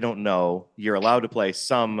people, if they don't know, you're allowed to play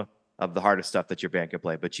some of the hardest stuff that your band can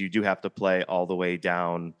play, but you do have to play all the way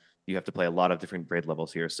down. You have to play a lot of different grade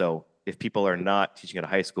levels here. So if people are not teaching at a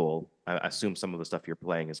high school, I assume some of the stuff you're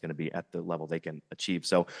playing is going to be at the level they can achieve.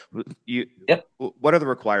 So you, yep. what are the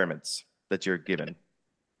requirements that you're given?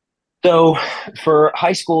 So for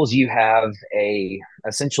high schools, you have a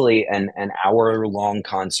essentially an hour long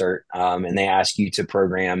concert, and they ask you to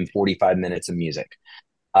program 45 minutes of music.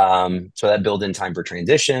 So that builds in time for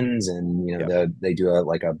transitions, and Yeah. they do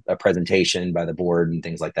a presentation by the board and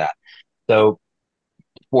things like that. So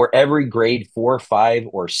for every grade 4, 5,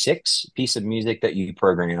 or 6 piece of music that you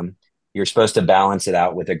program, you're supposed to balance it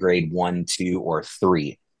out with a grade 1, 2, or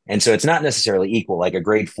 3. And so it's not necessarily equal. Like a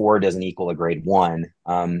grade 4 doesn't equal a grade 1.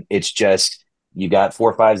 It's just you got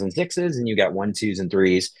 4, 5s, and 6s, and you got 1, 2s, and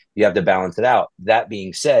 3s. You have to balance it out. That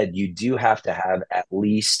being said, you do have to have at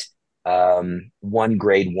least one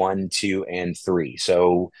grade 1, 2, and 3.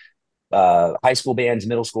 So high school bands,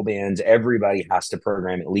 middle school bands, everybody has to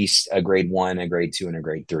program at least a grade one, a grade two, and a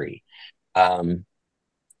grade three. Um,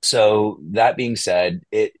 so that being said,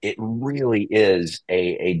 it really is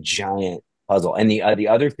a giant puzzle. And the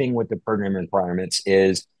other thing with the program requirements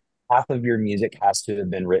is half of your music has to have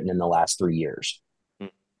been written in the last 3 years. Mm.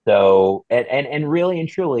 So and really and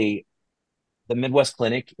truly, the Midwest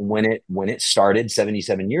Clinic when it started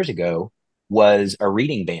 77 years ago was a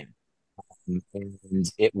reading band. And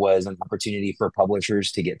it was an opportunity for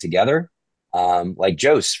publishers to get together. Like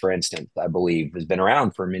Jose, for instance, I believe has been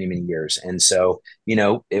around for many, many years. And so,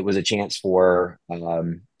 it was a chance for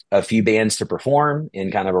a few bands to perform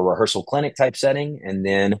in kind of a rehearsal clinic type setting, and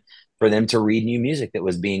then for them to read new music that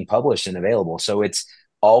was being published and available. So it's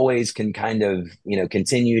always can kind of,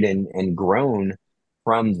 continued and grown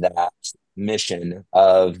from that mission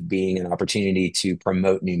of being an opportunity to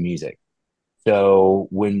promote new music. So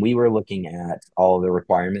when we were looking at all of the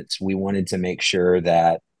requirements, we wanted to make sure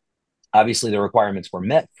that obviously the requirements were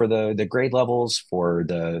met for the grade levels for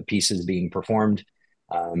the pieces being performed,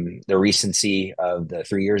 the recency of the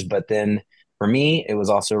 3 years. But then for me, it was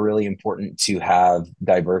also really important to have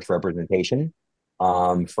diverse representation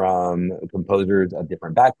from composers of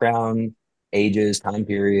different backgrounds, ages, time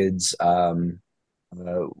periods.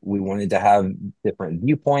 We wanted to have different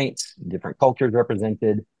viewpoints, different cultures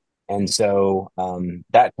represented. And so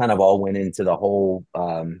that kind of all went into the whole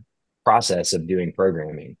process of doing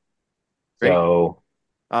programming. Great. So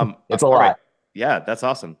it's a All right. lot. Yeah, that's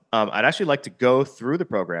awesome. I'd actually like to go through the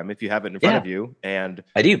program if you have it in front Yeah, of you, and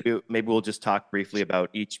I do. maybe we'll just talk briefly about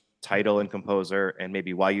each title and composer, and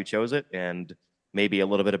maybe why you chose it, and maybe a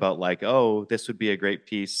little bit about like, oh, this would be a great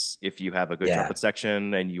piece if you have a good Yeah. trumpet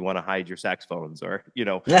section and you want to hide your saxophones, or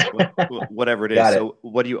whatever it is. Got it. So,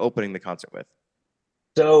 what are you opening the concert with?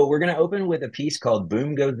 So we're going to open with a piece called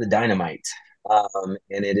Boom Goes the Dynamite. And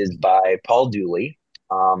it is by Paul Dooley.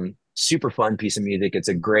 Super fun piece of music. It's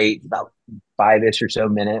a great, about 5-ish or so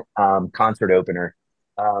minute concert opener.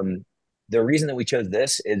 The reason that we chose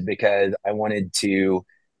this is because I wanted to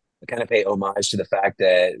kind of pay homage to the fact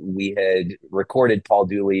that we had recorded Paul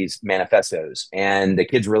Dooley's manifestos, and the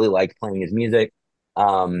kids really liked playing his music.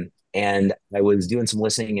 And I was doing some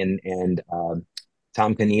listening, and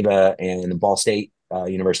Tom Kaniva and Ball State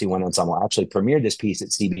University Wind Ensemble actually premiered this piece at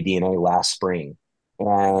CBD&A last spring,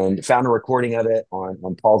 and found a recording of it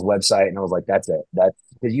on Paul's website. And I was like, that's it. That's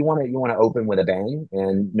because you want to open with a bang,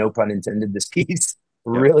 and no pun intended. This piece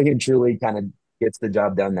Yep. really and truly kind of gets the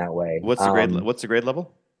job done that way. What's the grade? What's the grade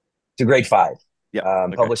level? To grade five, Yep.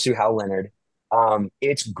 Okay. published through Hal Leonard.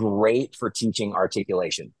 It's great for teaching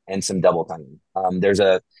articulation and some double timing. There's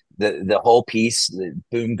the whole piece,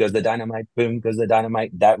 boom goes the dynamite, boom goes the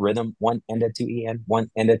dynamite. That rhythm, one enda two en, one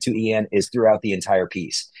enda two en, is throughout the entire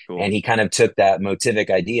piece. Cool. And he kind of took that motivic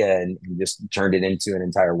idea and just turned it into an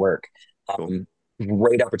entire work. Cool.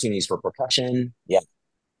 Great opportunities for percussion. Yeah,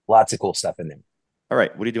 lots of cool stuff in there. All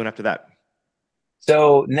right. What are you doing after that?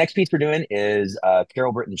 So next piece we're doing is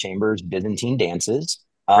Carol Britton Chambers' Byzantine Dances.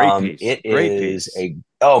 Great piece. It Great is piece.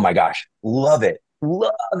 oh my gosh, love it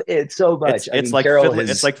so much. I It's mean, like Carol Fiddler, has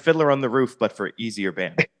it's like Fiddler on the Roof, but for easier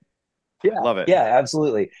band. yeah, Love it. yeah,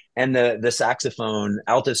 absolutely. And the saxophone,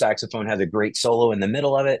 alto saxophone, has a great solo in the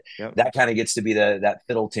middle of it. Yep. That kind of gets to be that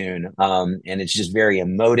fiddle tune, and it's just very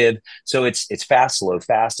emotive. So it's fast, slow,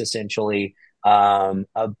 fast, essentially.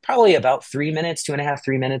 Probably about 3 minutes, 2.5,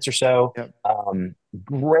 3 minutes or so. Yep.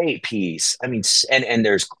 Great piece. I mean, and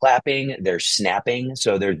there's clapping, there's snapping,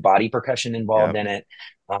 so there's body percussion involved Yep. in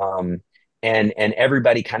it. And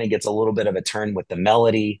everybody kind of gets a little bit of a turn with the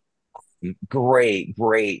melody. Great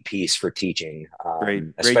piece for teaching, Grade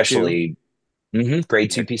two. especially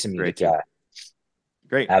grade two Yeah. piece of Grade music. two. Yeah,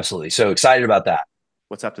 Great. absolutely. So excited about that.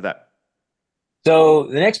 What's after that? So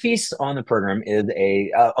the next piece on the program is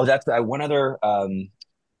that's one other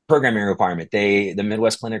programming requirement. The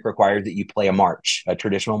Midwest Clinic requires that you play a march, a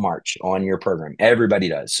traditional march on your program. Everybody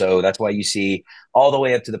does. So that's why you see all the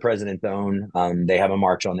way up to the President's Own, they have a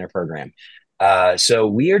march on their program. So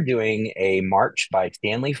we are doing a march by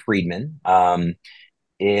Stanley Friedman.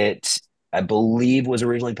 It, I believe, was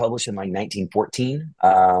originally published in like 1914.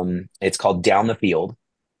 It's called Down the Field.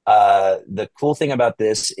 The cool thing about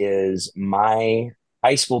this is my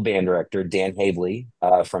high school band director, Dan Havley,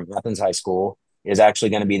 from Athens High School, is actually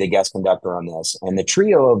going to be the guest conductor on this. And the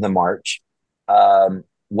trio of the march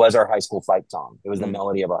was our high school fight song. It was the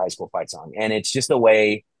melody of our high school fight song. And it's just a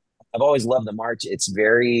way, I've always loved the march.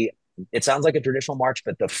 It sounds like a traditional march,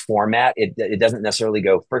 but the format, it doesn't necessarily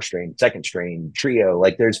go first string, second string, trio.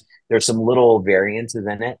 Like there's some little variances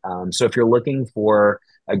in it. So if you're looking for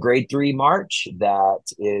a grade 3 march that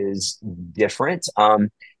is different,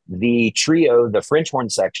 the trio, the French horn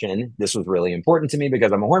section, this was really important to me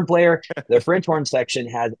because I'm a horn player. The French horn section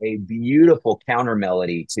has a beautiful counter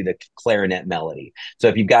melody to the clarinet melody. So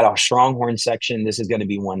if you've got a strong horn section, this is going to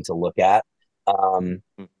be one to look at. Um,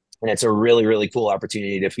 and it's a really, really cool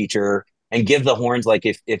opportunity to feature and give the horns. Like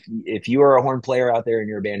if you are a horn player out there and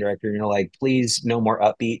you're a band director and you're like, please no more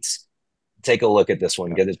upbeats, take a look at this one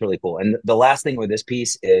Yeah. because it's really cool. And the last thing with this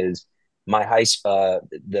piece is my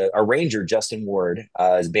the arranger Justin Ward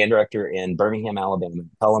is band director in Birmingham, Alabama,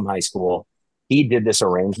 Pelham High School. He did this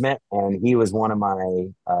arrangement, and he was one of my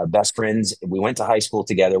best friends. We went to high school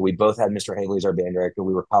together. We both had Mr. Haley as our band director.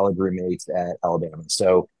 We were college roommates at Alabama,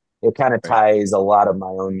 so it kind of Right. ties a lot of my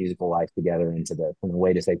own musical life together into this, in a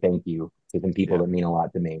way to say thank you to some people Yeah. that mean a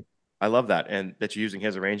lot to me. I love that, and that you're using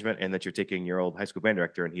his arrangement, and that you're taking your old high school band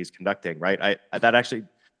director and he's conducting. Right. That actually,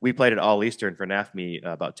 we played at All Eastern for NAFME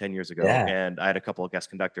about 10 years ago, Yeah, and I had a couple of guest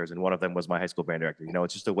conductors, and one of them was my high school band director.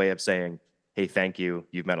 It's just a way of saying, "Hey, thank you.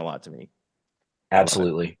 You've meant a lot to me." I love it.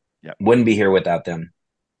 absolutely. Yeah, Wouldn't be here without them.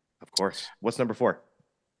 of course. What's number four?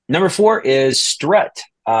 Number four is Strut.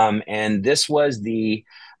 And this was the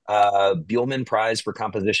Buellman Prize for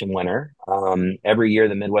Composition winner. Every year,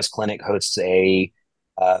 the Midwest Clinic hosts a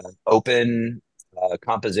open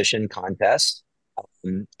composition contest.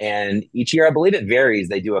 And each year, I believe it varies.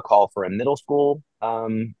 They do a call for a middle school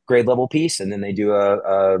grade level piece, and then they do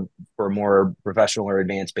a for a more professional or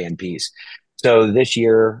advanced band piece. So this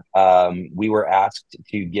year, we were asked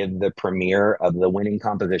to give the premiere of the winning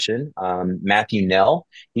composition. Matthew Nell,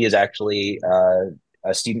 he is actually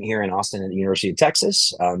a student here in Austin at the University of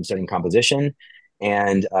Texas, studying composition,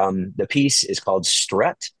 and the piece is called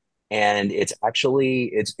Strut, and it's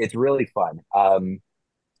really fun.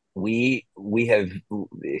 We have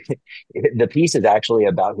the piece is actually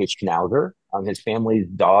about his schnauzer, his family's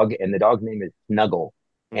dog, and the dog's name is Snuggle.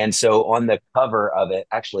 Hmm. And so on the cover of it,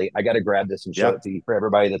 actually, I got to grab this and show Yeah. it to you for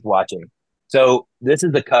everybody that's watching. So this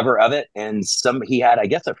is the cover of it, and he had, I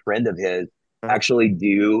guess, a friend of his Uh-huh. actually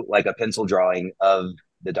do like a pencil drawing of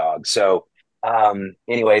the dog. So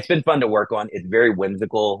anyway, it's been fun to work on. It's very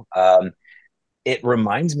whimsical. It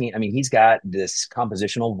reminds me, I mean, he's got this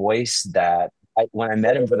compositional voice that when I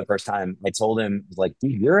met him for the first time, I told him, like,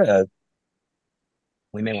 dude,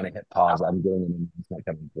 we may want to hit pause. I'm getting an announcement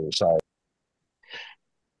coming through. Sorry.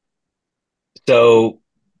 So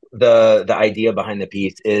the idea behind the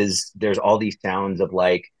piece is there's all these sounds of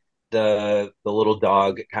like the little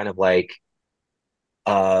dog kind of like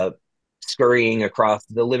uh scurrying across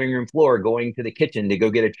the living room floor, going to the kitchen to go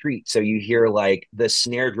get a treat. So you hear like the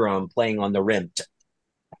snare drum playing on the rim.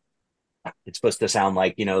 It's supposed to sound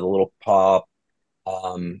like, the little paws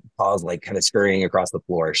like kind of scurrying across the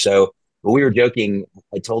floor. So when we were joking,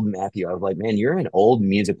 I told Matthew, I was like, man, you're an old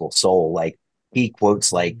musical soul. Like he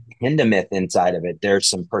quotes like Hindemith inside of it. There's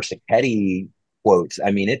some Persichetti quotes.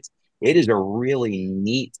 I mean, it is a really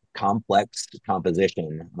neat, complex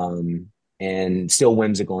composition. And still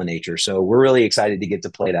whimsical in nature. So we're really excited to get to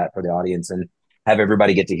play that for the audience and have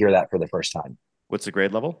everybody get to hear that for the first time. What's the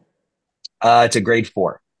grade level? It's a grade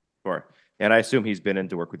 4. Four. And I assume he's been in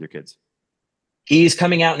to work with your kids. He's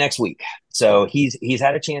coming out next week, so Cool. he's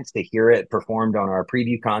had a chance to hear it performed on our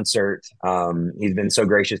preview concert. He's been so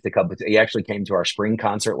gracious to come. He actually came to our spring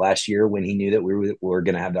concert last year when he knew that we were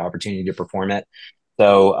going to have the opportunity to perform it.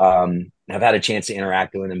 So I've had a chance to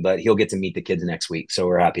interact with him, but he'll get to meet the kids next week. So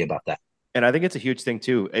we're happy about that. And I think it's a huge thing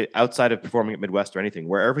too, outside of performing at Midwest or anything,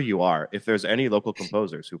 wherever you are, if there's any local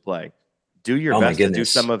composers who play, do your Oh my best to do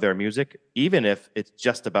some goodness, of their music, even if it's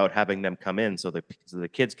just about having them come in so the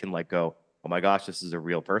kids can like go, oh my gosh, this is a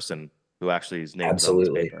real person who actually his name's on this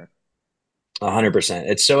absolutely. paper. 100%.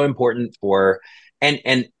 It's so important for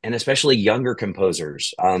and especially younger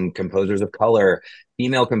composers, composers of color,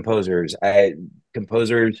 female composers,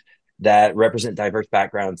 composers that represent diverse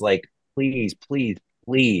backgrounds. Like, please, please,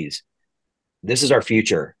 please, this is our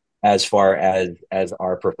future as far as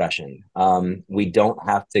our profession. We don't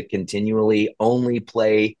have to continually only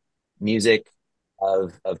play music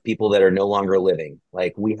of people that are no longer living.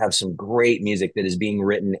 Like we have some great music that is being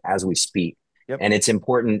written as we speak. Yep. And it's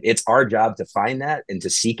important. It's our job to find that and to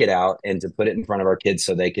seek it out and to put it in front of our kids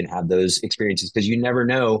so they can have those experiences. Because you never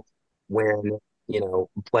know when,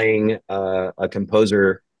 playing a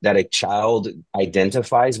composer that a child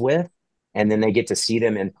identifies with, and then they get to see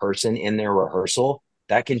them in person in their rehearsal,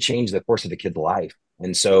 that can change the course of the kid's life.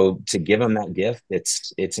 And so to give them that gift,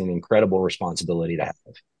 it's an incredible responsibility to have.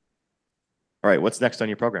 All right. What's next on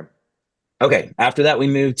your program? Okay, after that we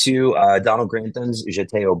moved to Donald Granthon's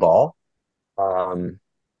J'étais au bal. Um,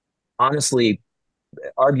 Honestly,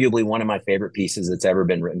 arguably one of my favorite pieces that's ever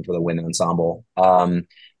been written for the wind ensemble.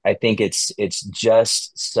 I think it's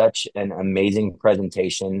just such an amazing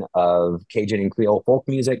presentation of Cajun and Creole folk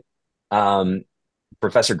music. Um,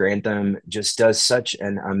 Professor Grantham just does such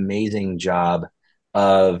an amazing job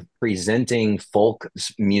of presenting folk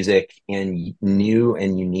music in new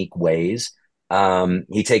and unique ways.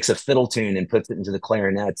 He takes a fiddle tune and puts it into the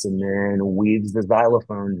clarinets, and then weaves the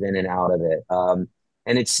xylophones in and out of it.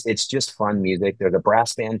 And it's just fun music. There's a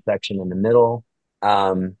brass band section in the middle.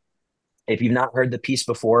 Um, if you've not heard the piece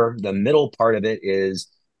before, the middle part of it is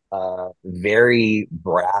very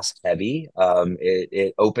brass heavy.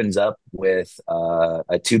 It opens up with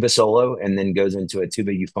a tuba solo and then goes into a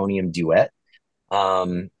tuba euphonium duet.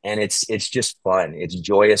 And it's just fun. It's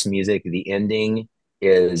joyous music. The ending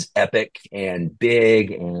is epic and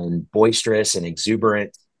big and boisterous and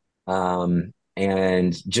exuberant. And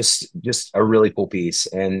just a really cool piece.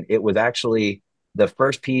 And it was actually the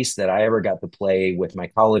first piece that I ever got to play with my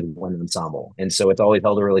college wind ensemble. And so it's always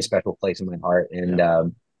held a really special place in my heart. And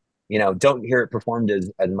Yeah. don't hear it performed as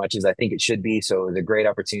much as I think it should be. So it was a great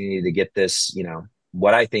opportunity to get this,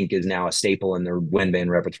 what I think is now a staple in the wind band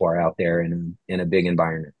repertoire out there in a big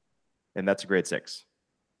environment. And that's a grade 6.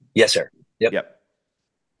 Yes, sir. Yep. Yep.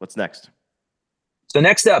 What's next? So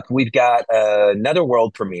next up, we've got another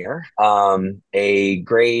world premiere, a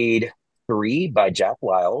grade 3 by Jack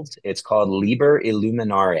Wild. It's called Liber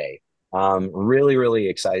Illuminare. Really, really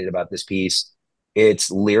excited about this piece. It's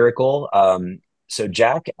lyrical. So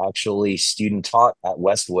Jack actually student taught at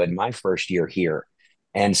Westwood my first year here.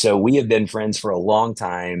 And so we have been friends for a long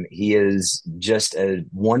time. He is just a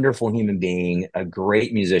wonderful human being, a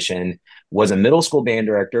great musician, was a middle school band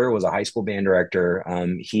director, was a high school band director.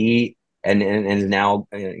 He and is now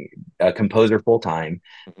a composer full time.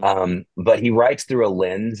 Mm-hmm. But he writes through a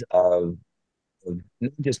lens of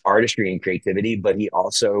not just artistry and creativity, but he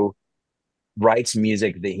also writes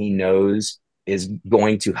music that he knows is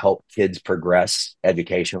going to help kids progress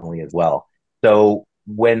educationally as well. So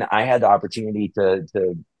when I had the opportunity to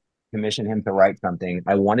commission him to write something,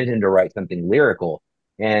 I wanted him to write something lyrical.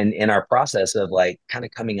 And in our process of like kind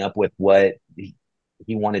of coming up with what he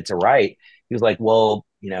wanted to write, he was like, well,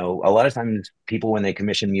 a lot of times people, when they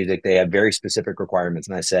commission music, they have very specific requirements.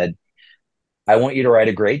 And I said, I want you to write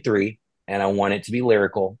a grade 3 and I want it to be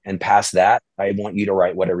lyrical. And past that, I want you to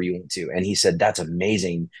write whatever you want to. And he said, that's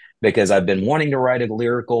amazing because I've been wanting to write a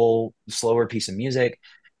lyrical, slower piece of music.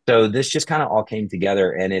 So this just kind of all came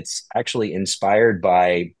together, and it's actually inspired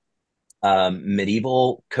by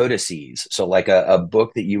medieval codices. So like a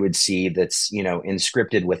book that you would see that's,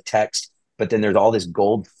 inscripted with text, but then there's all this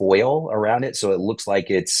gold foil around it. So it looks like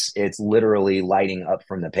it's literally lighting up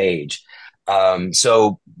from the page.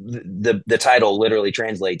 So the title literally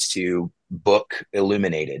translates to book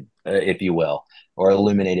illuminated, if you will, or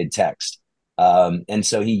illuminated text. And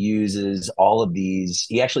so he uses all of these.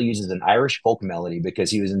 He actually uses an Irish folk melody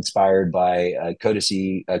because he was inspired by a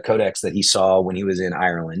codex that he saw when he was in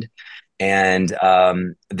Ireland. And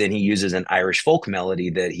then he uses an Irish folk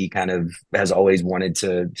melody that he kind of has always wanted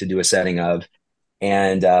to do a setting of.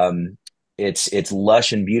 And it's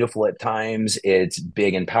lush and beautiful at times. It's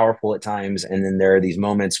big and powerful at times. And then there are these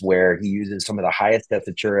moments where he uses some of the highest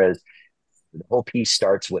tessituras. The whole piece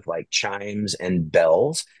starts with like chimes and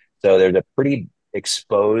bells. So there's a pretty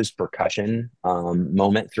exposed percussion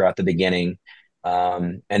moment throughout the beginning.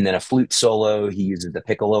 And then a flute solo. He uses the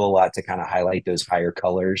piccolo a lot to kind of highlight those higher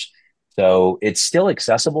colors. So it's still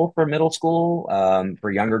accessible for middle school,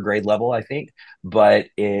 for younger grade level, I think, but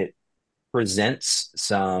it presents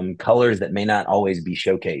some colors that may not always be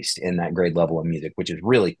showcased in that grade level of music, which is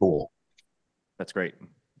really cool. That's great.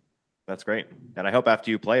 That's great. And I hope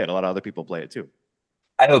after you play it, a lot of other people play it too.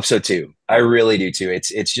 I hope so too. I really do too.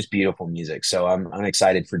 It's just beautiful music. So I'm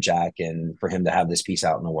excited for Jack and for him to have this piece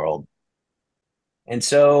out in the world. And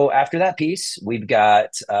so after that piece, we've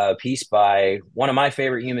got a piece by one of my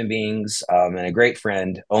favorite human beings and a great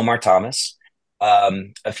friend, Omar Thomas.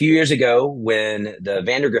 A few years ago, when the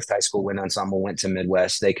Vandergrift High School Wind Ensemble went to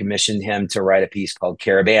Midwest, they commissioned him to write a piece called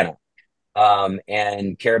Caravana.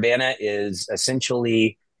 And Caravana is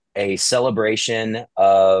essentially a celebration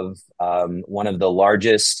of one of the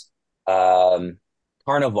largest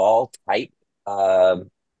carnival type uh,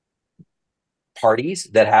 parties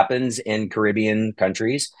that happens in Caribbean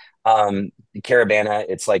countries. Caravana,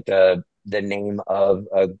 it's like the name of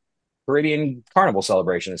a Caribbean carnival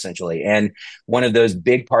celebration, essentially. And one of those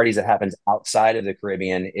big parties that happens outside of the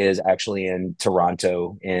Caribbean is actually in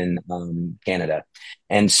Toronto, in Canada.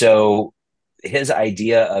 And so his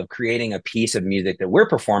idea of creating a piece of music that we're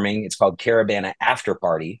performing, it's called Caravana After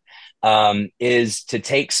Party, is to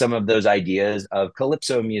take some of those ideas of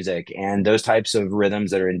calypso music and those types of rhythms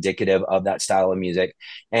that are indicative of that style of music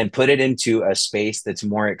and put it into a space that's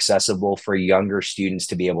more accessible for younger students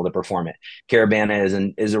to be able to perform it.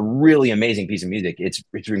 Caravana is a really amazing piece of music. It's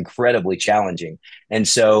incredibly challenging. And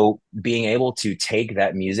so being able to take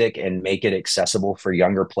that music and make it accessible for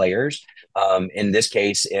younger players, in this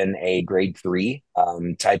case, in a grade three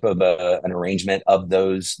type of an arrangement of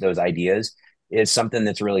those ideas, is something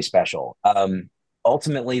that's really special.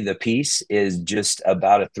 Ultimately, the piece is just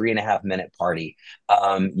about a 3.5 minute party.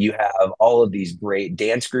 You have all of these great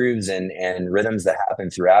dance grooves and rhythms that happen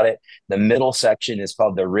throughout it. The middle section is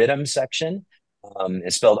called the rhythm section.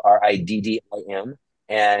 It's spelled RIDDIM,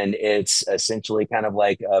 and it's essentially kind of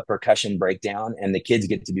like a percussion breakdown. And the kids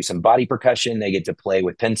get to do some body percussion. They get to play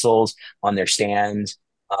with pencils on their stands,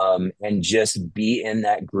 and just be in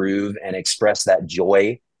that groove and express that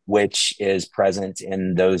joy which is present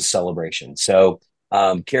in those celebrations. So,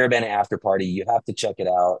 Caravana After Party, you have to check it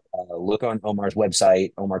out. Look on Omar's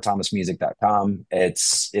website, omarthomasmusic.com.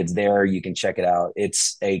 It's there. You can check it out.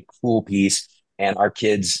 It's a cool piece. And our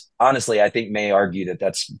kids, honestly, I think may argue that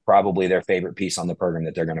that's probably their favorite piece on the program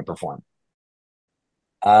that they're going to perform.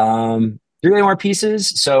 3 more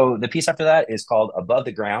pieces. So the piece after that is called Above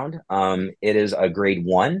the Ground. It is a grade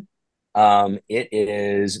one. It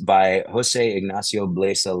is by Jose Ignacio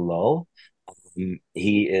Blesa Lol.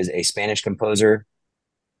 He is a Spanish composer,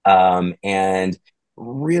 and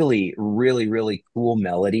really, really, really cool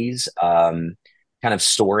melodies, kind of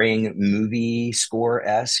storing movie score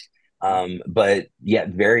esque, but yet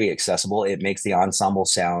very accessible. It makes the ensemble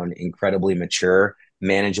sound incredibly mature,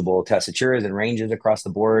 manageable tessituras and ranges across the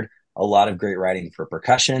board. A lot of great writing for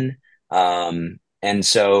percussion. And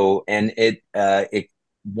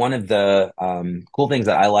one of the cool things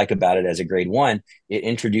that I like about it as a grade one, it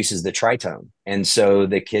introduces the tritone. And so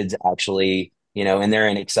the kids actually, and they're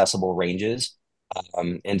in accessible ranges.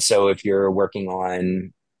 And so if you're working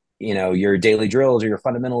on, your daily drills or your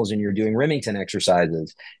fundamentals and you're doing Remington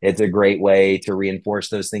exercises, it's a great way to reinforce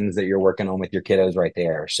those things that you're working on with your kiddos right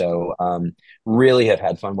there. So really have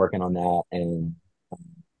had fun working on that, and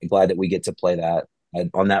I'm glad that we get to play that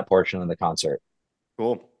on that portion of the concert.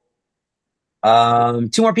 Cool. 2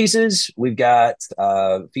 more pieces. We've got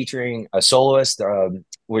featuring a soloist.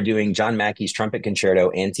 We're doing John Mackey's Trumpet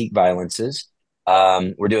Concerto, Antique Violences.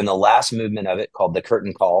 We're doing the last movement of it called The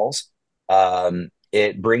Curtain Calls.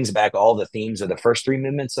 It brings back all the themes of the first 3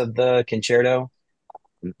 movements of the concerto.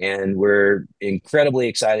 And we're incredibly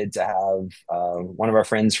excited to have one of our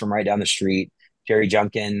friends from right down the street, Jerry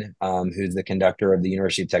Junkin, who's the conductor of the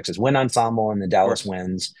University of Texas Wind Ensemble and the Dallas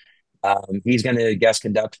Winds. He's going to guest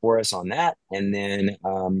conduct for us on that. And then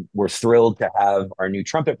we're thrilled to have our new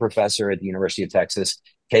trumpet professor at the University of Texas,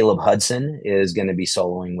 Caleb Hudson, is going to be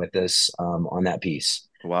soloing with us on that piece.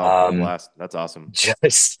 Wow, what a blast. That's awesome.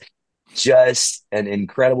 Just an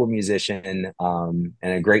incredible musician, and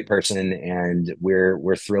a great person. And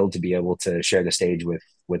we're thrilled to be able to share the stage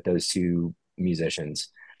with those 2 musicians.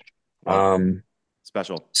 Wow.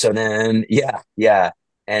 Special. So then, yeah.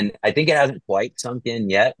 And I think it hasn't quite sunk in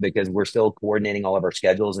yet because we're still coordinating all of our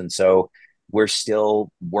schedules. And so we're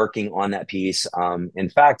still working on that piece. In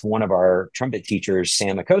fact, one of our trumpet teachers,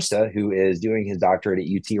 Sam Acosta, who is doing his doctorate at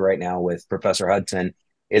UT right now with Professor Hudson,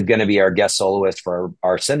 is going to be our guest soloist for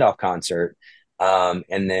our send-off concert.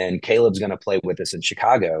 And then Caleb's going to play with us in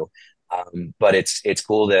Chicago. But it's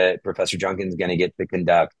cool that Professor Junkin's going to get to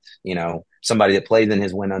conduct, somebody that plays in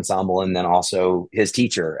his wind ensemble and then also his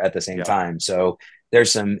teacher at the same time. So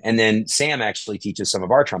there's and then Sam actually teaches some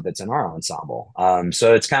of our trumpets in our ensemble.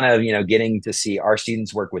 So it's kind of, getting to see our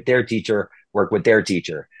students work with their teacher, work with their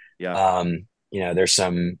teacher. Yeah. There's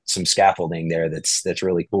some scaffolding there that's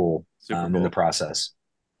really cool, Cool. in the process.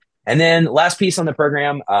 And then last piece on the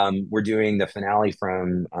program, we're doing the finale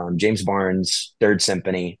from James Barnes' Third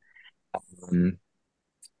Symphony.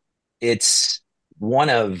 It's one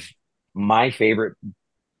of my favorite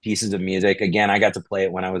pieces of music. Again, I got to play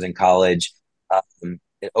it when I was in college.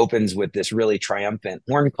 It opens with this really triumphant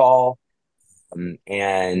horn call,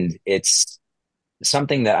 and it's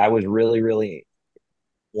something that I was really, really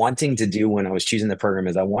wanting to do when I was choosing the program.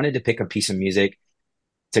 Is I wanted to pick a piece of music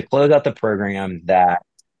to close out the program that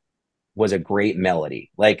was a great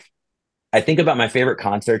melody. Like, I think about my favorite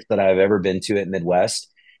concerts that I've ever been to at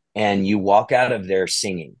Midwest, and you walk out of there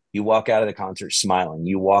singing, you walk out of the concert smiling,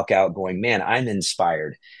 you walk out going, man, I'm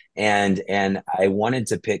inspired. And I wanted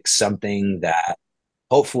to pick something that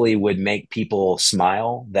hopefully would make people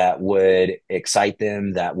smile, that would excite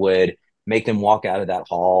them, that would make them walk out of that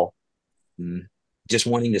hall just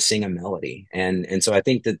wanting to sing a melody. And so I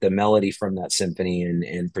think that the melody from that symphony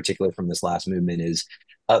and particularly from this last movement is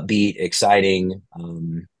upbeat, exciting,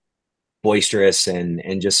 boisterous,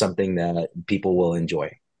 and just something that people will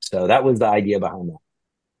enjoy. So that was the idea behind that.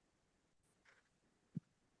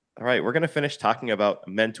 All right, we're going to finish talking about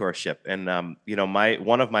mentorship, and my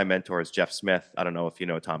one of my mentors, Jeff Smith. I don't know if you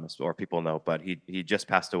know Thomas or people know, but he just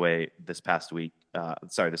passed away this past week.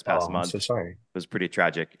 This past Oh, I'm month. so sorry. It was pretty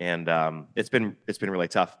tragic, and it's been really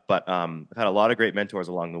tough. But I've had a lot of great mentors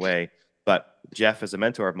along the way. But Jeff is a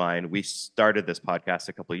mentor of mine. We started this podcast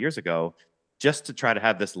a couple of years ago just to try to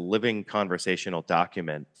have this living conversational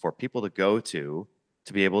document for people to go to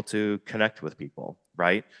be able to connect with people,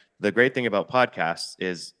 right? The great thing about podcasts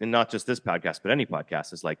is, and not just this podcast, but any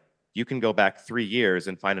podcast, is like you can go back 3 years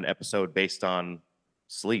and find an episode based on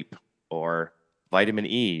sleep or vitamin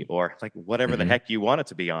E or like whatever the Hmm. heck you want it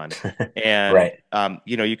to be on. And, Right.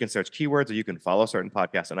 you can search keywords or you can follow certain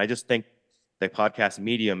podcasts. And I just think the podcast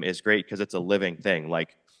medium is great because it's a living thing.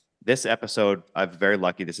 Like this episode, I'm very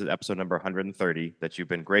lucky. This is episode number 130 that you've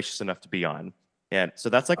been gracious enough to be on. And so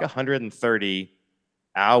that's like 130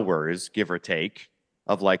 hours, give or take,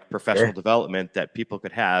 of like professional Sure. development that people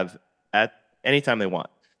could have at any time they want.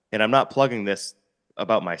 And I'm not plugging this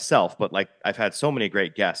about myself, but like I've had so many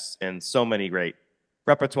great guests and so many great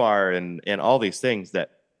repertoire and all these things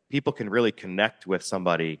that people can really connect with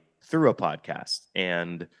somebody through a podcast.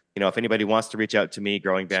 And if anybody wants to reach out to me,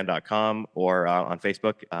 growingband.com or on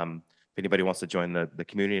Facebook, if anybody wants to join the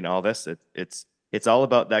community and all this, it's all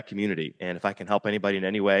about that community. And if I can help anybody in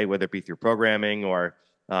any way, whether it be through programming or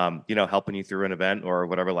helping you through an event or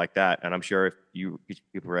whatever like that, and I'm sure if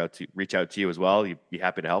people reach out to you as well, you'd be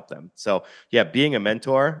happy to help them. So yeah, being a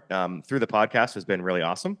mentor through the podcast has been really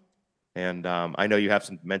awesome. And I know you have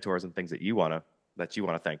some mentors and things that you wanna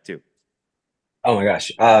thank too. Oh my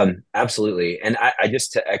gosh. Absolutely. And I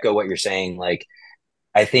just to echo what you're saying, like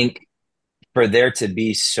I think for there to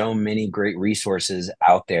be so many great resources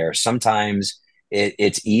out there, sometimes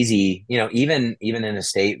it's easy, even in a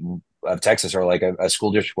state of Texas or like a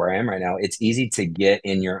school district where I am right now, it's easy to get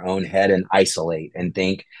in your own head and isolate and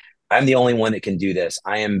think, I'm the only one that can do this.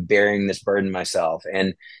 I am bearing this burden myself.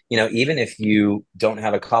 And, even if you don't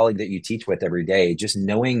have a colleague that you teach with every day, just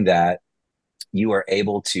knowing that you are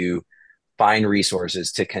able to find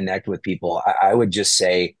resources to connect with people, I would just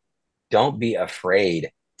say, don't be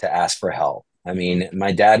afraid to ask for help. I mean,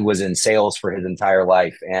 my dad was in sales for his entire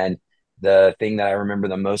life. And the thing that I remember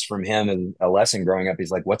the most from him is a lesson growing up.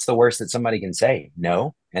 He's like, what's the worst that somebody can say?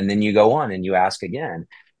 No. And then you go on and you ask again.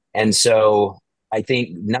 And so I think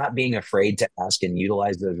not being afraid to ask and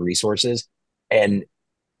utilize those resources. And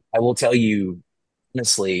I will tell you,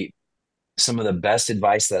 honestly, some of the best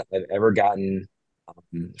advice that I've ever gotten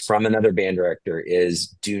from another band director is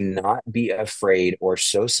do not be afraid or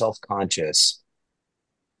so self-conscious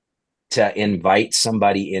to invite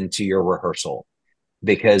somebody into your rehearsal,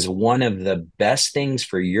 because one of the best things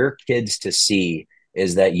for your kids to see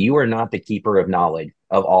is that you are not the keeper of knowledge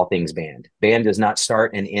of all things band. Band does not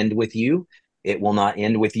start and end with you. It will not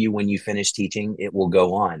end with you when you finish teaching. It will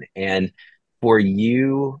go on. And for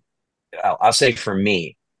you, I'll say for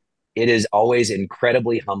me, it is always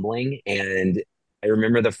incredibly humbling. And I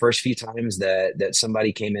remember the first few times that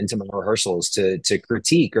somebody came into my rehearsals to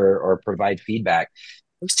critique or provide feedback,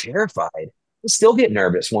 I was terrified. I still get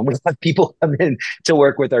nervous when we have people come in to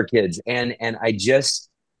work with our kids. And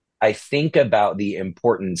I think about the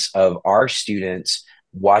importance of our students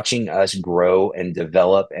watching us grow and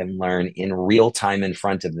develop and learn in real time in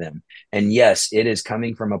front of them. And yes, it is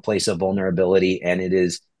coming from a place of vulnerability, and it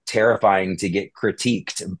is terrifying to get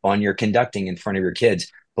critiqued on your conducting in front of your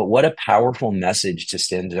kids. But what a powerful message to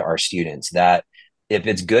send to our students that if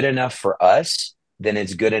it's good enough for us, then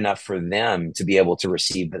it's good enough for them to be able to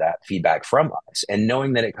receive that feedback from us. And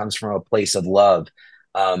knowing that it comes from a place of love,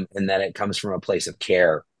 and that it comes from a place of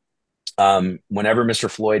care. Whenever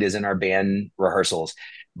Mr. Floyd is in our band rehearsals,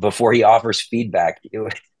 before he offers feedback,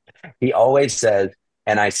 he always says,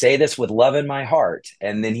 and I say this with love in my heart,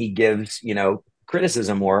 and then he gives,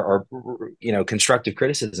 criticism or constructive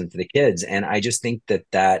criticism to the kids. And I just think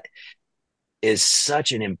that is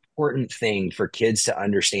such an important thing for kids to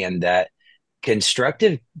understand, that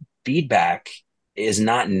constructive feedback is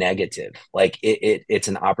not negative. Like it's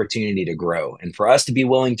an opportunity to grow, and for us to be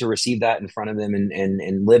willing to receive that in front of them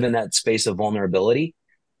and live in that space of vulnerability,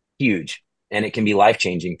 huge. And it can be life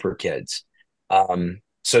changing for kids.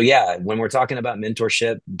 So yeah, when we're talking about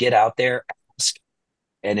mentorship, get out there, ask.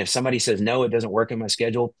 And if somebody says, no, it doesn't work in my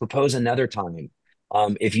schedule, propose another time.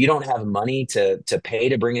 If you don't have money to pay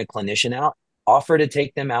to bring a clinician out, offer to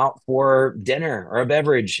take them out for dinner or a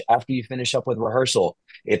beverage after you finish up with rehearsal.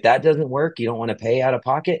 If that doesn't work, you don't want to pay out of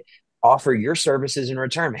pocket, offer your services in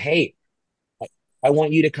return. Hey, I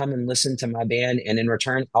want you to come and listen to my band, and in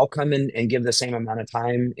return, I'll come in and give the same amount of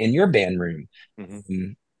time in your band room.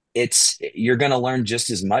 Mm-hmm. It's you're going to learn just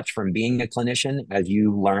as much from being a clinician as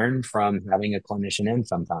you learn from having a clinician in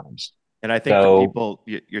sometimes. And I think for So people,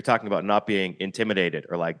 you're talking about not being intimidated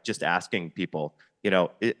or like just asking people,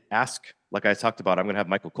 ask, like I talked about, I'm going to have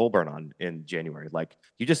Michael Colburn on in January. Like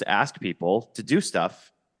you just ask people to do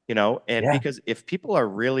stuff, and yeah, because if people are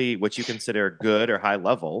really what you consider good or high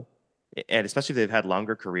level, and especially if they've had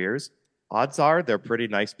longer careers, odds are they're pretty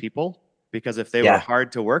nice people because if they were yeah,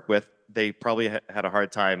 hard to work with, they probably had a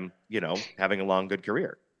hard time, having a long, good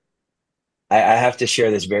career. I have to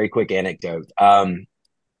share this very quick anecdote.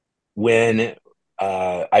 When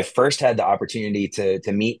I first had the opportunity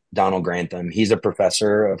to meet Donald Grantham, he's a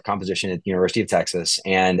professor of composition at the University of Texas,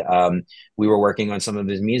 and we were working on some of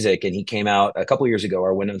his music. And he came out a couple years ago.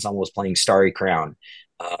 Our wind ensemble was playing Starry Crown,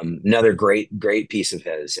 another great piece of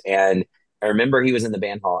his. And I remember he was in the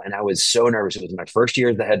band hall, and I was so nervous. It was my first year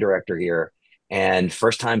as the head director here, and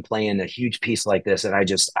first time playing a huge piece like this. And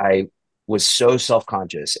I was so self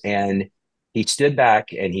conscious and he stood back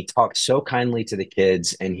and he talked so kindly to the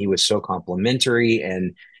kids and he was so complimentary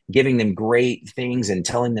and giving them great things and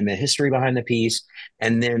telling them the history behind the piece.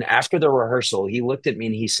 And then after the rehearsal, he looked at me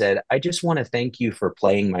and he said, I just want to thank you for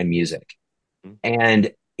playing my music. Mm-hmm.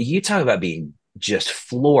 And you talk about being just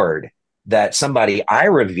floored that somebody I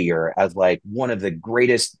revere as like one of the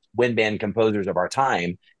greatest wind band composers of our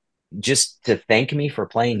time, just to thank me for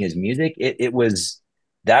playing his music.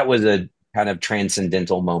 That was a kind of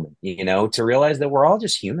transcendental moment, to realize that we're all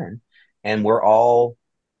just human and we're all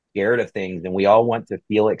scared of things and we all want to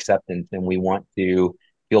feel acceptance and we want to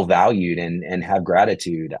feel valued and have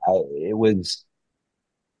gratitude. It was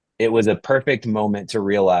a perfect moment to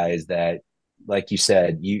realize that, like you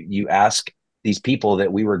said, you ask these people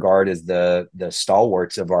that we regard as the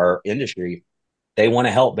stalwarts of our industry, they want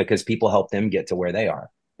to help because people help them get to where they are.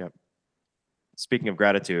 Yep. Speaking of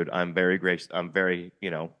gratitude, I'm very gracious. I'm very,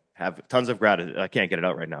 have tons of gratitude. I can't get it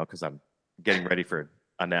out right now because I'm getting ready for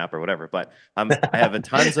a nap or whatever. But I have a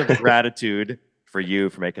tons of gratitude for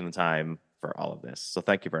you for making the time for all of this. So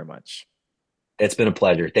thank you very much. It's been a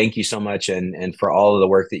pleasure. Thank you so much, and for all of the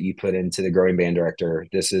work that you put into the Growing Band Director.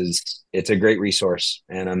 It's a great resource,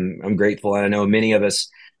 and I'm grateful. And I know many of us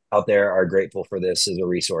out there are grateful for this as a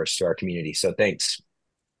resource to our community. So thanks.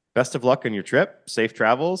 Best of luck on your trip. Safe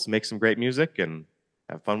travels. Make some great music and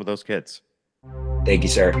have fun with those kids. Thank you,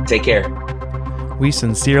 sir. Take care. We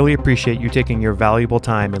sincerely appreciate you taking your valuable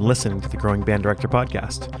time and listening to the Growing Band Director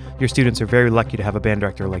podcast. Your students are very lucky to have a band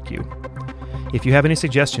director like you. If you have any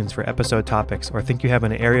suggestions for episode topics or think you have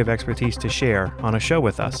an area of expertise to share on a show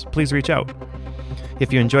with us, please reach out.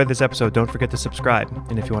 If you enjoyed this episode, don't forget to subscribe.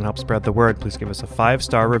 And if you want to help spread the word, please give us a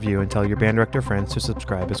 5-star review and tell your band director friends to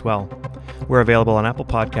subscribe as well. We're available on Apple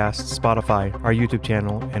Podcasts, Spotify, our YouTube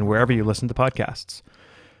channel, and wherever you listen to podcasts.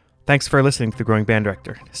 Thanks for listening to The Growing Band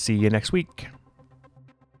Director. See you next week.